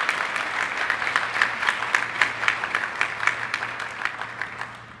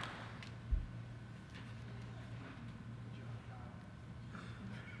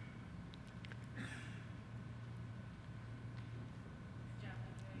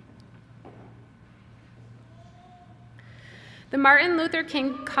 The Martin Luther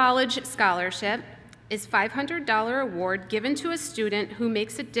King College Scholarship is a $500 award given to a student who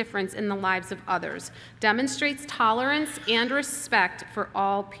makes a difference in the lives of others, demonstrates tolerance and respect for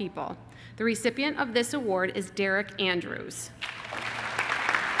all people. The recipient of this award is Derek Andrews.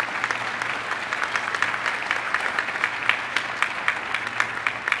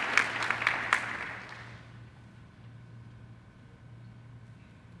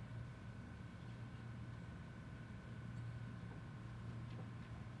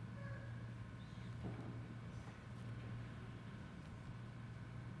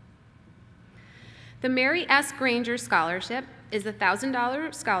 The Mary S. Granger Scholarship is a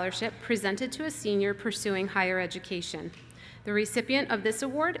 $1,000 scholarship presented to a senior pursuing higher education. The recipient of this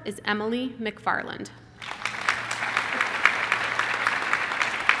award is Emily McFarland.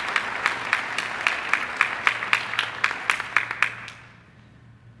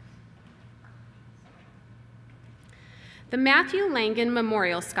 The Matthew Langan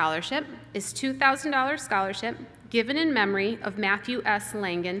Memorial Scholarship is a $2,000 scholarship given in memory of Matthew S.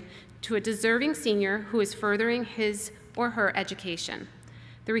 Langan to a deserving senior who is furthering his or her education.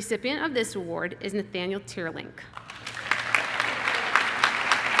 The recipient of this award is Nathaniel Tierlink.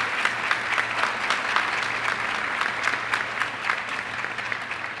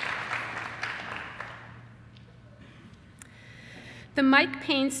 The Mike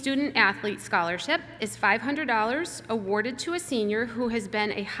Payne Student Athlete Scholarship is $500 awarded to a senior who has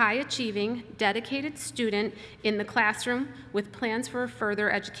been a high-achieving, dedicated student in the classroom with plans for further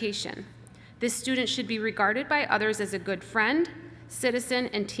education. This student should be regarded by others as a good friend,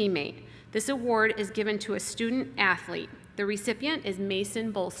 citizen, and teammate. This award is given to a student athlete. The recipient is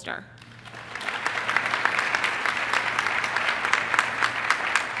Mason Bolster.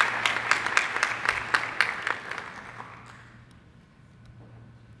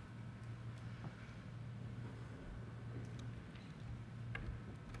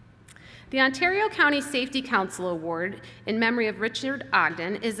 The Ontario County Safety Council Award in memory of Richard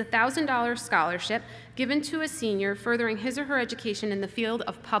Ogden is a $1,000 scholarship given to a senior furthering his or her education in the field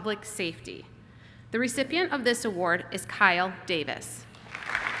of public safety. The recipient of this award is Kyle Davis.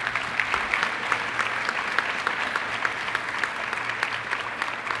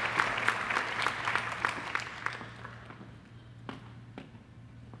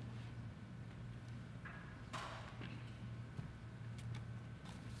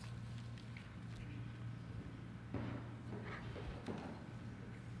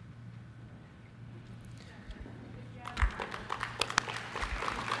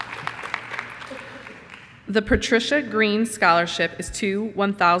 The Patricia Green Scholarship is two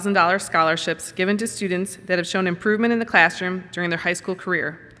 $1,000 scholarships given to students that have shown improvement in the classroom during their high school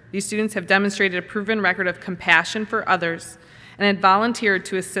career. These students have demonstrated a proven record of compassion for others and have volunteered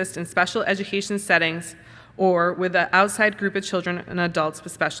to assist in special education settings or with an outside group of children and adults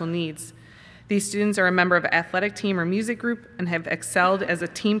with special needs. These students are a member of an athletic team or music group and have excelled as a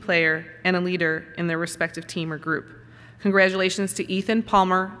team player and a leader in their respective team or group. Congratulations to Ethan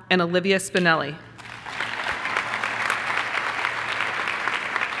Palmer and Olivia Spinelli.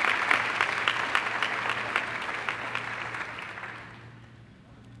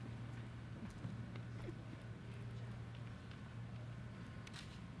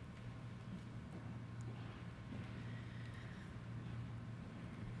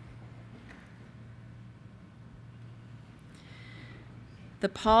 The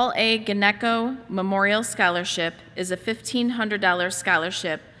Paul A. Gnecco Memorial Scholarship is a $1,500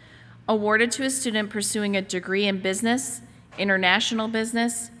 scholarship awarded to a student pursuing a degree in business, international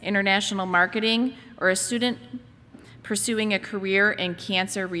marketing, or a student pursuing a career in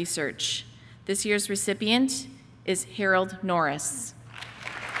cancer research. This year's recipient is Harold Norris.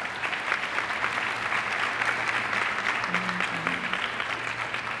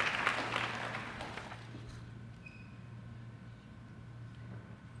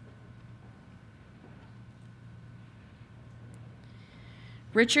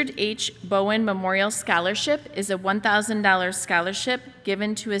 Richard H. Bowen Memorial Scholarship is a $1,000 scholarship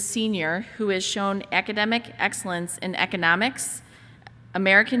given to a senior who has shown academic excellence in economics,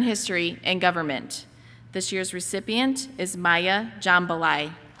 American history, and government. This year's recipient is Maya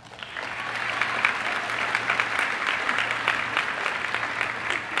Jambalai.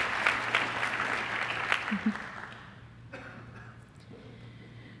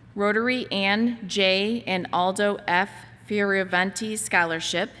 Rotary Ann J. and Aldo F. Fioravanti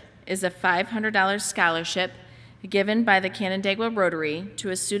Scholarship is a $500 scholarship given by the Canandaigua Rotary to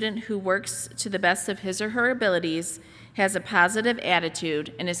a student who works to the best of his or her abilities, has a positive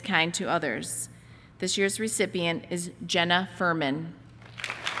attitude, and is kind to others. This year's recipient is Jenna Furman.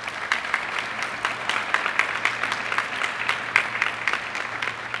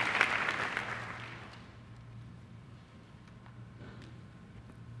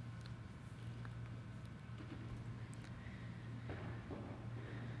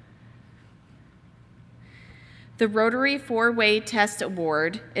 The Rotary Four-Way Test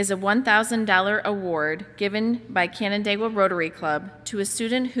Award is a $1,000 award given by Canandaigua Rotary Club to a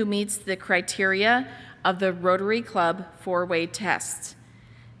student who meets the criteria of the Rotary Club Four-Way Test.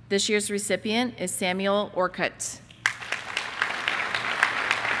 This year's recipient is Samuel Orcutt.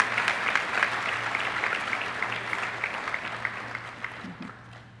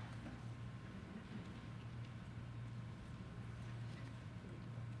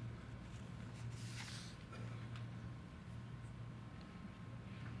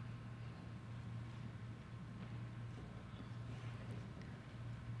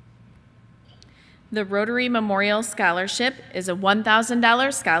 The Rotary Memorial Scholarship is a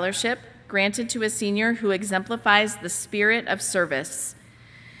 $1,000 scholarship granted to a senior who exemplifies the spirit of service.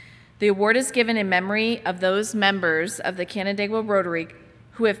 The award is given in memory of those members of the Canandaigua Rotary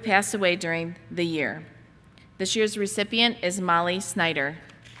who have passed away during the year. This year's recipient is Molly Snyder.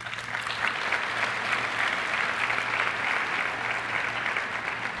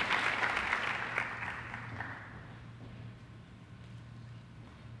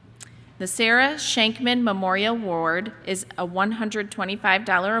 The Sarah Shankman Memorial Award is a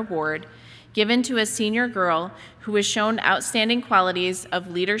 $125 award given to a senior girl who has shown outstanding qualities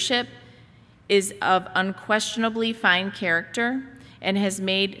of leadership, is of unquestionably fine character, and has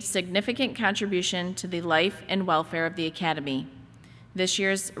made significant contribution to the life and welfare of the Academy. This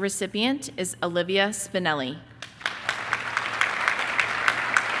year's recipient is Olivia Spinelli.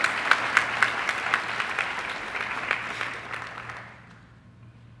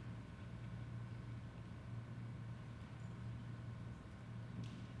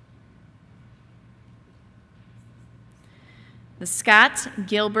 The Scott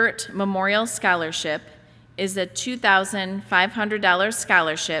Gilbert Memorial Scholarship is a $2,500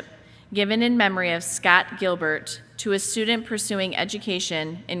 scholarship given in memory of Scott Gilbert to a student pursuing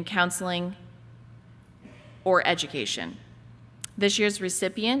education in counseling or education. This year's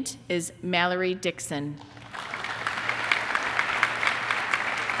recipient is Mallory Dixon.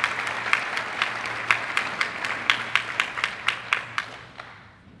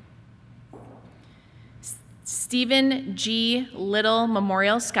 Stephen G. Little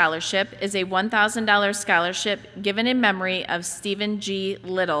Memorial Scholarship is a $1,000 scholarship given in memory of Stephen G.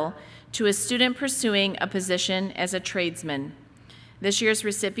 Little to a student pursuing a position as a tradesman. This year's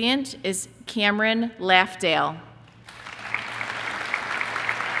recipient is Cameron Laughdale.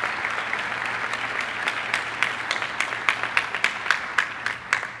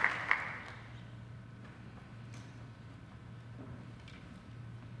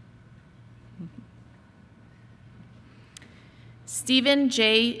 Stephen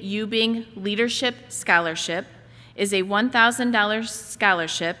J. Eubing Leadership Scholarship is a $1,000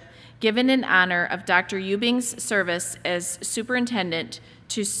 scholarship given in honor of Dr. Eubing's service as superintendent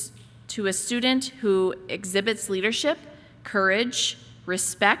to a student who exhibits leadership, courage,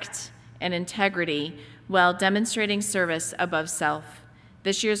 respect, and integrity while demonstrating service above self.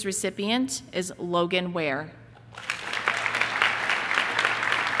 This year's recipient is Logan Ware.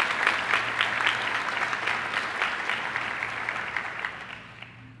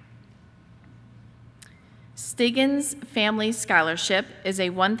 Stiggins Family Scholarship is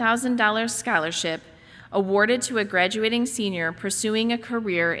a $1,000 scholarship awarded to a graduating senior pursuing a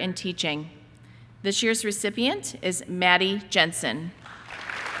career in teaching. This year's recipient is Maddie Jensen.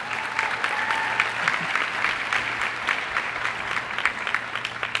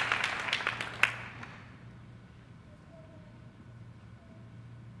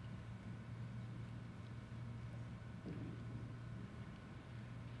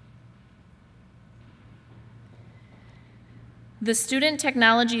 The Student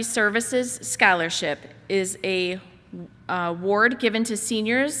Technology Services Scholarship is a award given to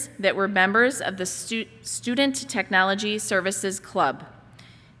seniors that were members of the Student Technology Services Club.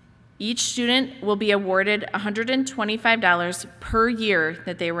 Each student will be awarded $125 per year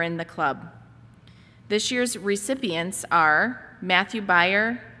that they were in the club. This year's recipients are Matthew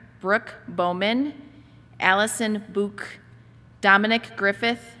Byer, Brooke Bowman, Allison Book, Dominic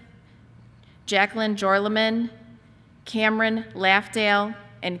Griffith, Jacqueline Jorleman, Cameron Laughdale,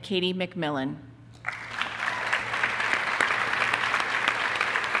 and Katie McMillan.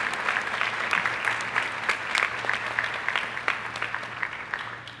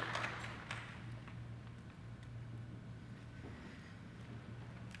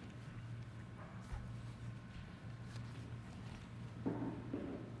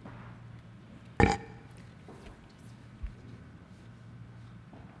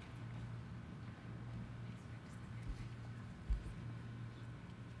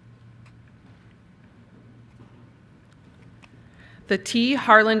 The T.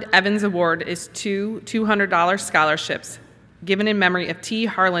 Harland Evans Award is two $200 scholarships given in memory of T.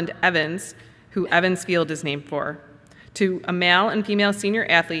 Harland Evans, who Evans Field is named for, to a male and female senior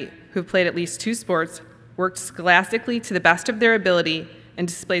athlete who have played at least 2 sports, worked scholastically to the best of their ability, and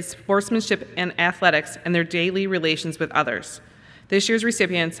displayed sportsmanship and athletics in their daily relations with others. This year's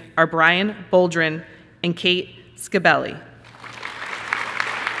recipients are Brian Boldrin and Kate Scabelli.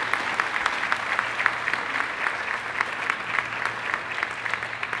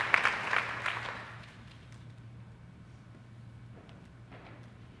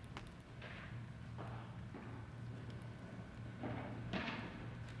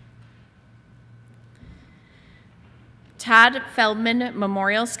 Todd Feldman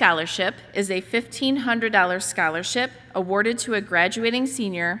Memorial Scholarship is a $1,500 scholarship awarded to a graduating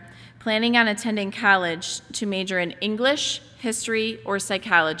senior planning on attending college to major in English, history, or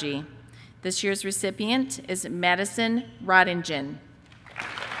psychology. This year's recipient is Madison Rodingen.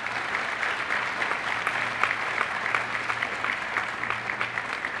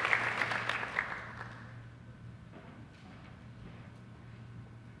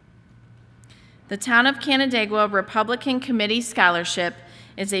 The Town of Canandaigua Republican Committee Scholarship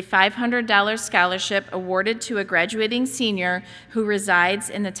is a $500 scholarship awarded to a graduating senior who resides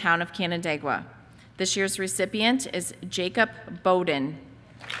in the Town of Canandaigua. This year's recipient is Jacob Bowden.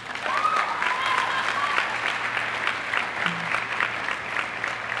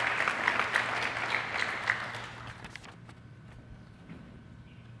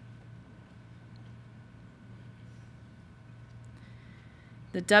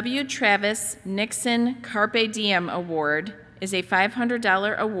 The W. Travis Nixon Carpe Diem Award is a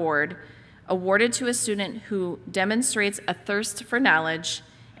 $500 award awarded to a student who demonstrates a thirst for knowledge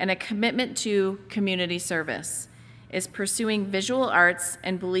and a commitment to community service, is pursuing visual arts,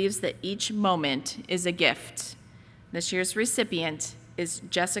 and believes that each moment is a gift. This year's recipient is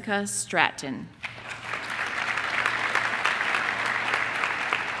Jessica Stratton.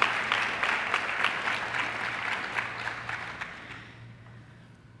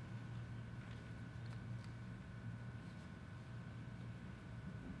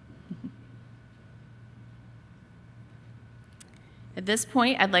 At this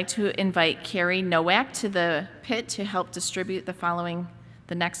point, I'd like to invite Carrie Nowak to the pit to help distribute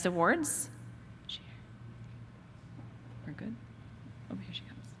the next awards. We're good? Oh, here she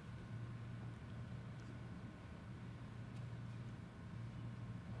comes.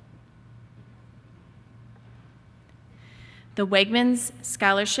 The Wegmans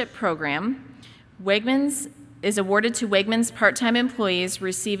Scholarship Program. Wegmans is awarded to Wegmans part-time employees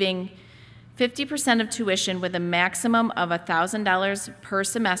receiving 50% of tuition with a maximum of $1,000 per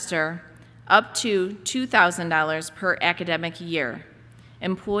semester, up to $2,000 per academic year.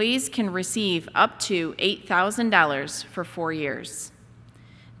 Employees can receive up to $8,000 for 4 years.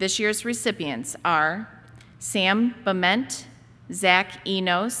 This year's recipients are Sam Bement, Zach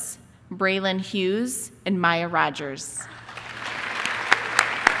Enos, Braylon Hughes, and Maya Rogers.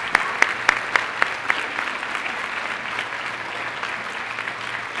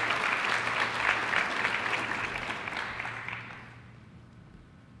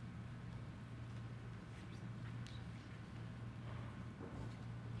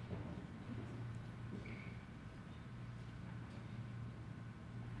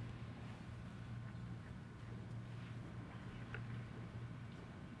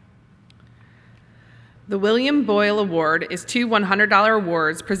 The William Boyle Award is two $100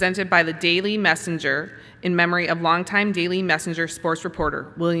 awards presented by the Daily Messenger in memory of longtime Daily Messenger sports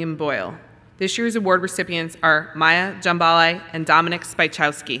reporter William Boyle. This year's award recipients are Maya Jambalai and Dominic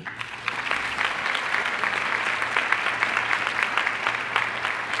Spychowski.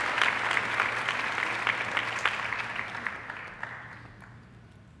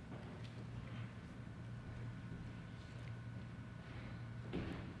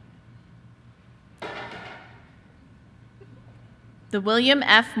 The William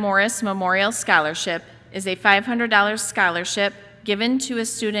F. Morris Memorial Scholarship is a $500 scholarship given to a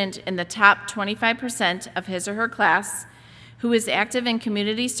student in the top 25% of his or her class who is active in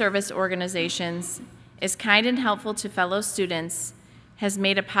community service organizations, is kind and helpful to fellow students, has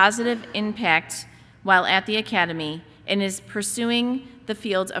made a positive impact while at the academy, and is pursuing the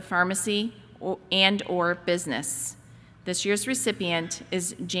field of pharmacy and/or business. This year's recipient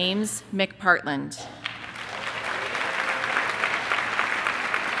is James McPartland.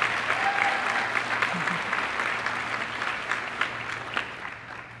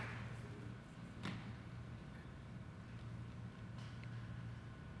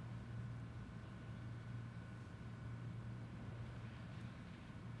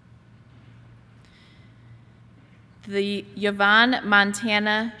 The Yvonne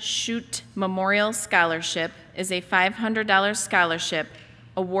Montana Shute Memorial Scholarship is a $500 scholarship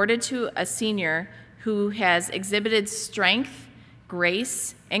awarded to a senior who has exhibited strength,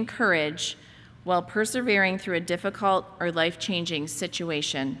 grace, and courage while persevering through a difficult or life-changing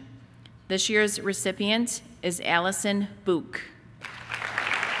situation. This year's recipient is Allison Book.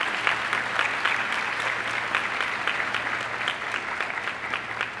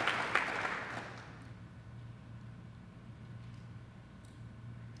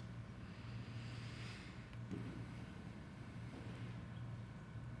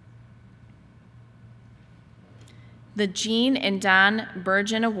 The Jean and Don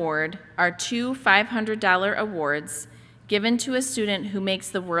Burgeon Award are two $500 awards given to a student who makes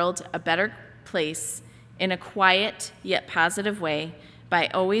the world a better place in a quiet yet positive way by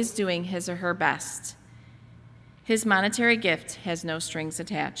always doing his or her best. His monetary gift has no strings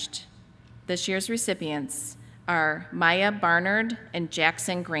attached. This year's recipients are Maya Barnard and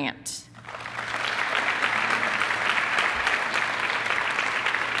Jackson Grant.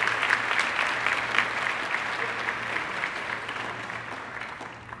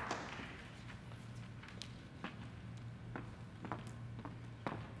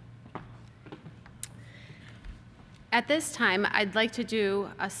 At this time, I'd like to do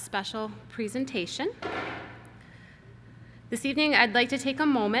a special presentation. This evening, I'd like to take a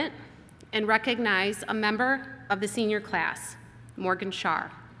moment and recognize a member of the senior class, Morgan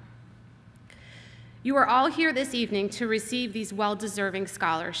Shar. You are all here this evening to receive these well-deserving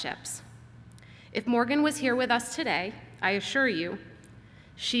scholarships. If Morgan was here with us today, I assure you,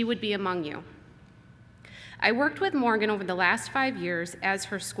 she would be among you. I worked with Morgan over the last 5 years as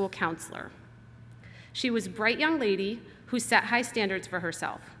her school counselor. She was a bright young lady who set high standards for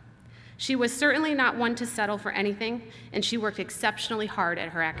herself. She was certainly not one to settle for anything, and she worked exceptionally hard at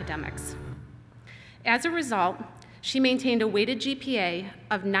her academics. As a result, she maintained a weighted GPA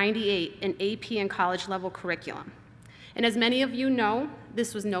of 98 in AP and college-level curriculum. And as many of you know,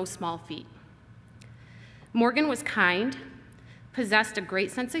 this was no small feat. Morgan was kind, possessed a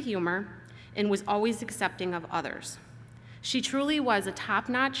great sense of humor, and was always accepting of others. She truly was a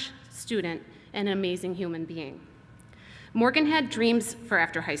top-notch student and an amazing human being. Morgan had dreams for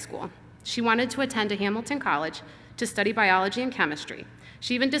after high school. She wanted to attend a Hamilton College to study biology and chemistry.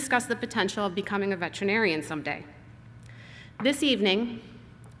 She even discussed the potential of becoming a veterinarian someday. This evening,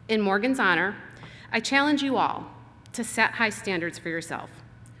 in Morgan's honor, I challenge you all to set high standards for yourself.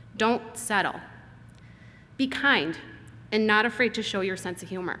 Don't settle. Be kind and not afraid to show your sense of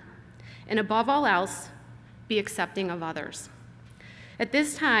humor. And above all else, be accepting of others. At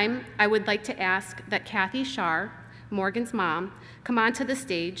this time, I would like to ask that Kathy Shar, Morgan's mom, come onto the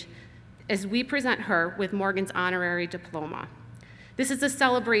stage as we present her with Morgan's honorary diploma. This is a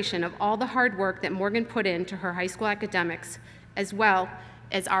celebration of all the hard work that Morgan put into her high school academics, as well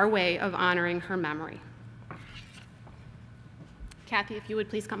as our way of honoring her memory. Kathy, if you would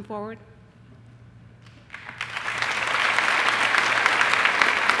please come forward.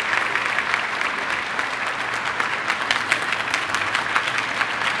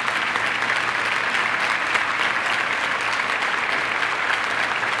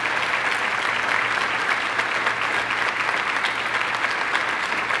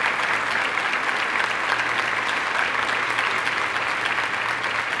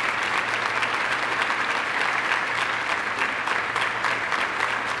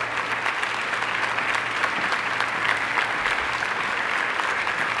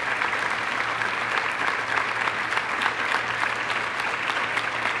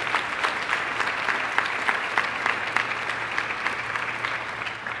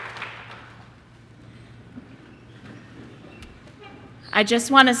 I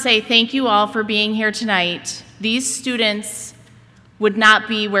just want to say thank you all for being here tonight. These students would not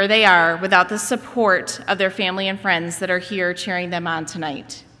be where they are without the support of their family and friends that are here cheering them on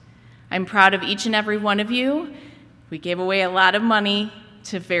tonight. I'm proud of each and every one of you. We gave away a lot of money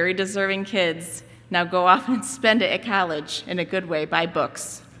to very deserving kids. Now go off and spend it at college in a good way. Buy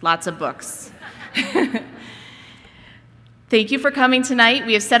books, lots of books. Thank you for coming tonight.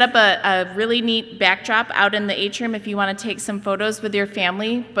 We have set up a really neat backdrop out in the atrium if you want to take some photos with your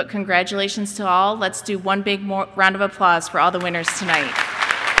family, but congratulations to all. Let's do one big round of applause for all the winners tonight.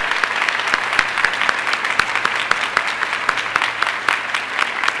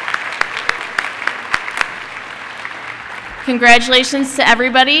 Congratulations to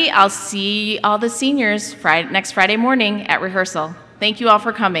everybody. I'll see all the seniors next Friday morning at rehearsal. Thank you all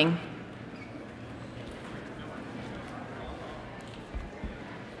for coming.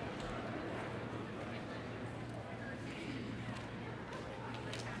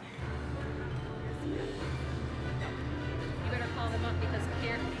 You better call them up because